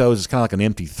that treat those as kind of like an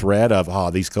empty thread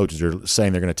of, these coaches are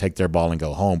saying they're going to take their ball and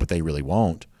go home, but they really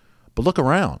won't. But look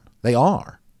around. They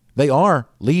are. They are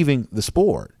leaving the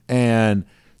sport. And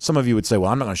some of you would say,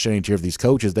 well, I'm not going to shed any tears of these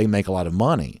coaches. They make a lot of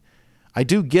money. I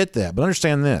do get that, but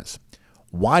understand this.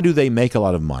 Why do they make a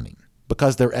lot of money?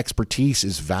 Because their expertise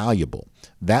is valuable.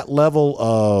 That level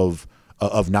of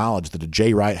knowledge that a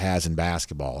Jay Wright has in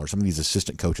basketball, or some of these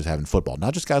assistant coaches have in football,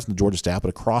 not just guys in the Georgia staff, but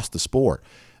across the sport,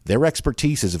 their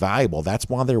expertise is valuable. That's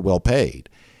why they're well paid.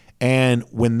 And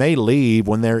when they leave,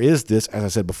 when there is this, as I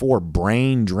said before,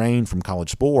 brain drain from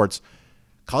college sports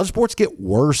get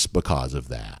worse because of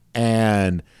that.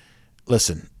 And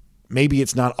listen, maybe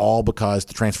it's not all because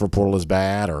the transfer portal is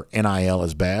bad or NIL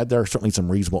is bad. There are certainly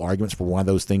some reasonable arguments for why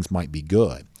those things might be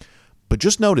good. But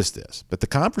just notice this, that the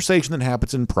conversation that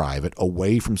happens in private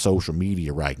away from social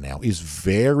media right now is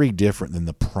very different than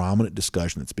the prominent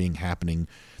discussion that's been happening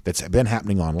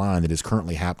online, that is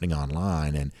currently happening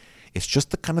online. And it's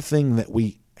just the kind of thing that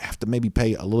we have to maybe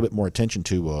pay a little bit more attention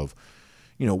to of,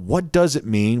 what does it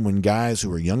mean when guys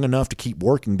who are young enough to keep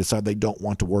working decide they don't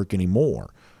want to work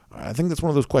anymore? I think that's one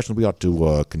of those questions we ought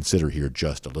to consider here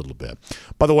just a little bit.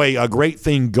 By the way, a great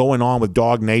thing going on with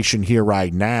Dog Nation here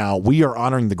right now, we are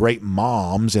honoring the great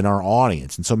moms in our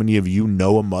audience. And so many of you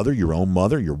know a mother, your own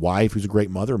mother, your wife who's a great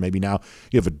mother, or maybe now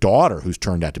you have a daughter who's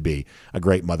turned out to be a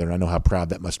great mother, and I know how proud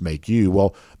that must make you.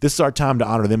 Well, this is our time to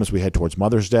honor them as we head towards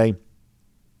Mother's Day.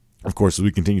 Of course, as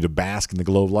we continue to bask in the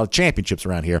glow of a lot of championships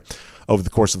around here over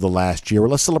the course of the last year. Well,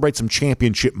 let's celebrate some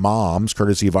championship moms,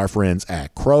 courtesy of our friends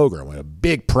at Kroger. We have a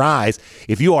big prize.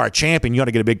 If you are a champion, you ought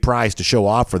to get a big prize to show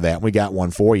off for that. We got one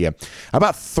for you.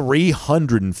 About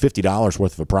 $350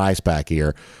 worth of a prize pack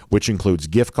here, which includes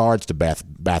gift cards to Bath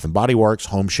 & Body Works,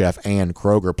 Home Chef, and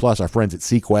Kroger. Plus, our friends at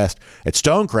Sequest at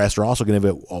Stonecrest are also going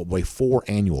to give away 4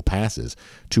 annual passes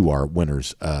to our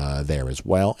winners there as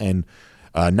well. And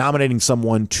Nominating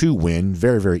someone to win,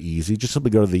 very, very easy. Just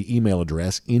simply go to the email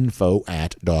address,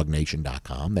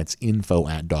 info@dognation.com. That's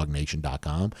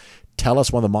info@dognation.com. Tell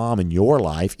us when the mom in your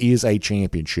life is a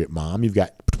championship mom. You've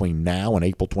got between now and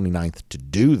April 29th to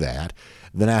do that.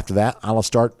 Then after that, I'll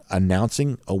start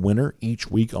announcing a winner each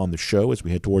week on the show as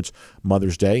we head towards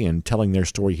Mother's Day and telling their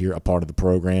story here, a part of the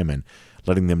program, and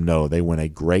letting them know they win a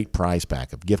great prize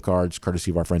pack of gift cards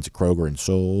courtesy of our friends at Kroger and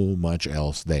so much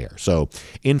else there. So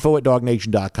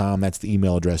info@dognation.com, that's the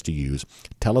email address to use.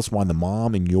 Tell us why the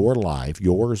mom in your life,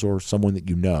 yours or someone that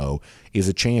you know, is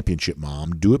a championship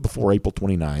mom. Do it before April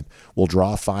 29th. We'll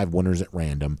draw 5 winners at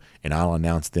random, and I'll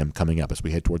announce them coming up as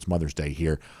we head towards Mother's Day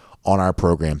here on our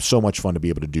program. So much fun to be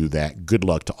able to do that. Good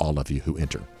luck to all of you who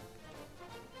enter.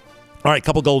 All right,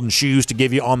 couple golden shoes to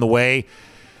give you on the way.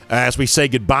 As we say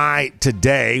goodbye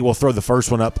today, we'll throw the first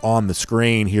one up on the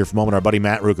screen here for a moment. Our buddy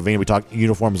Matt Rukavina, we talked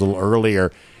uniforms a little earlier.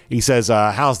 He says,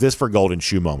 how's this for golden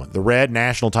shoe moment? The red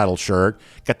national title shirt,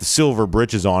 got the silver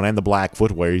breeches on and the black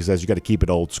footwear. He says you got to keep it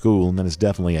old school, and then it's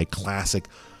definitely a classic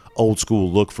old school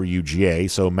look for UGA.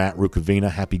 So Matt Rukavina,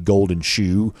 happy golden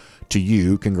shoe to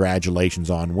you. Congratulations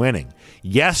on winning.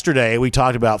 Yesterday, we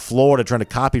talked about Florida trying to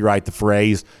copyright the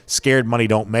phrase, scared money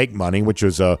don't make money, which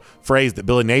was a phrase that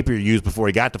Billy Napier used before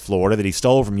he got to Florida that he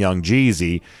stole from Young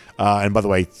Jeezy. And by the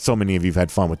way, so many of you have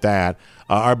had fun with that.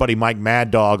 Our buddy Mike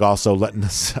Mad Dog also letting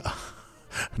us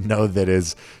know that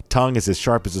his tongue is as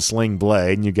sharp as a sling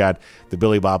blade. And you got the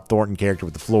Billy Bob Thornton character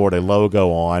with the Florida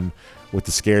logo on, with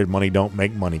the scared money don't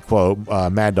make money quote.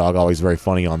 Mad Dog always very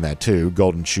funny on that too.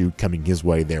 Golden shoe coming his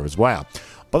way there as well.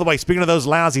 By the way, speaking of those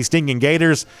lousy stinking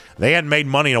Gators, they hadn't made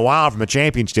money in a while from a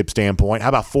championship standpoint. How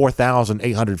about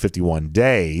 4,851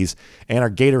 days? And our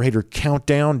Gator Hater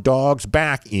Countdown Dogs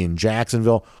back in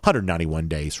Jacksonville, 191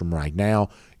 days from right now.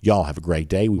 Y'all have a great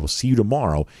day. We will see you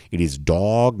tomorrow. It is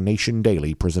Dog Nation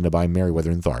Daily, presented by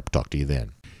Merriweather and Tharp. Talk to you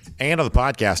then. And on the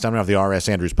podcast, I'm going to have the R.S.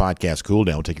 Andrews Podcast Cool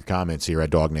Down. We'll take your comments here at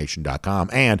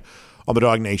dognation.com and on the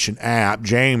Dog Nation app.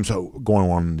 James,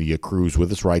 going on the cruise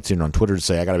with us, writes in on Twitter to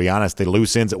say, I got to be honest, the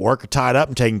loose ends at work are tied up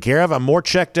and taken care of. I'm more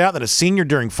checked out than a senior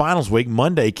during finals week.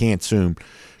 Monday can't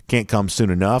come soon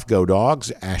enough. Go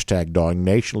Dogs. Hashtag Dog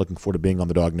Nation. Looking forward to being on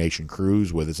the Dog Nation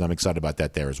cruise with us. I'm excited about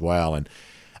that there as well. And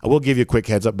I will give you a quick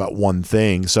heads up about one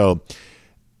thing. So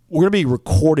we're going to be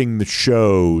recording the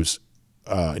shows.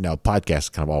 Now,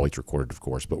 podcasts kind of always recorded, of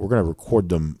course, but we're going to record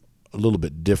them a little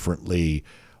bit differently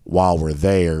while we're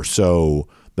there. So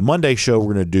the Monday show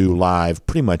we're going to do live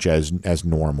pretty much as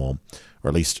normal, or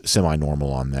at least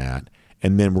semi-normal on that.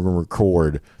 And then we're going to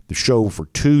record the show for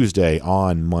Tuesday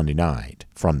on Monday night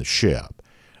from the ship.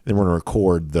 Then we're going to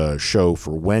record the show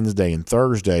for Wednesday and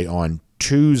Thursday on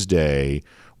Tuesday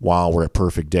while we're at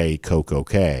Perfect Day Coco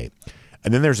K.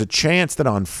 And then there's a chance that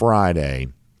on Friday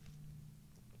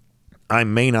I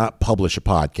may not publish a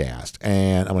podcast,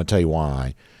 and I'm going to tell you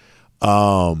why.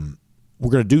 We're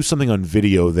going to do something on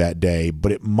video that day,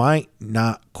 but it might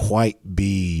not quite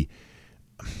be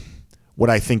what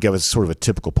I think of as sort of a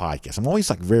typical podcast. I'm always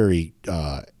like very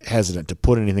hesitant to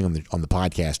put anything on the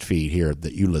podcast feed here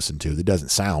that you listen to that doesn't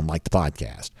sound like the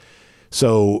podcast.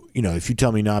 So, if you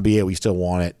tell me, nah, BA, we still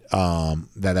want it,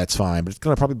 that's fine. But it's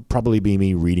going to probably be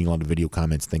me reading on the video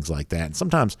comments, things like that. And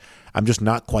sometimes I'm just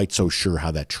not quite so sure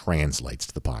how that translates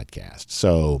to the podcast.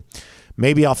 So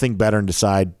maybe I'll think better and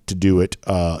decide to do it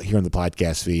here on the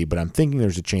podcast feed. But I'm thinking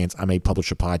there's a chance I may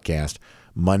publish a podcast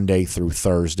Monday through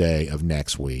Thursday of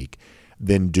next week,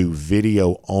 then do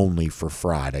video only for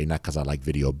Friday. Not because I like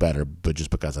video better, but just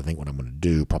because I think what I'm going to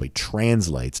do probably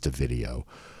translates to video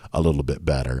a little bit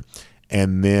better.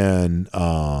 And then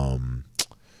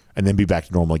be back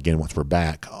to normal again once we're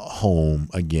back home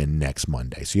again next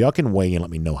Monday. So y'all can weigh in,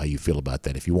 let me know how you feel about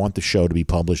that. If you want the show to be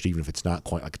published, even if it's not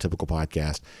quite like a typical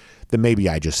podcast, then maybe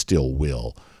I just still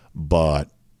will. But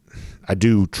I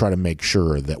do try to make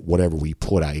sure that whatever we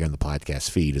put out here on the podcast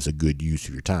feed is a good use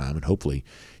of your time, and hopefully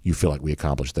you feel like we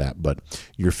accomplished that. But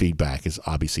your feedback is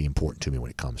obviously important to me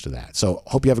when it comes to that. So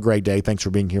hope you have a great day. Thanks for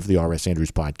being here for the R.S.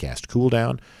 Andrews Podcast Cool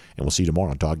Down, and we'll see you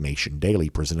tomorrow on Dog Nation Daily,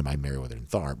 presented by Merriweather and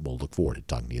Tharp. We'll look forward to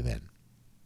talking to you then.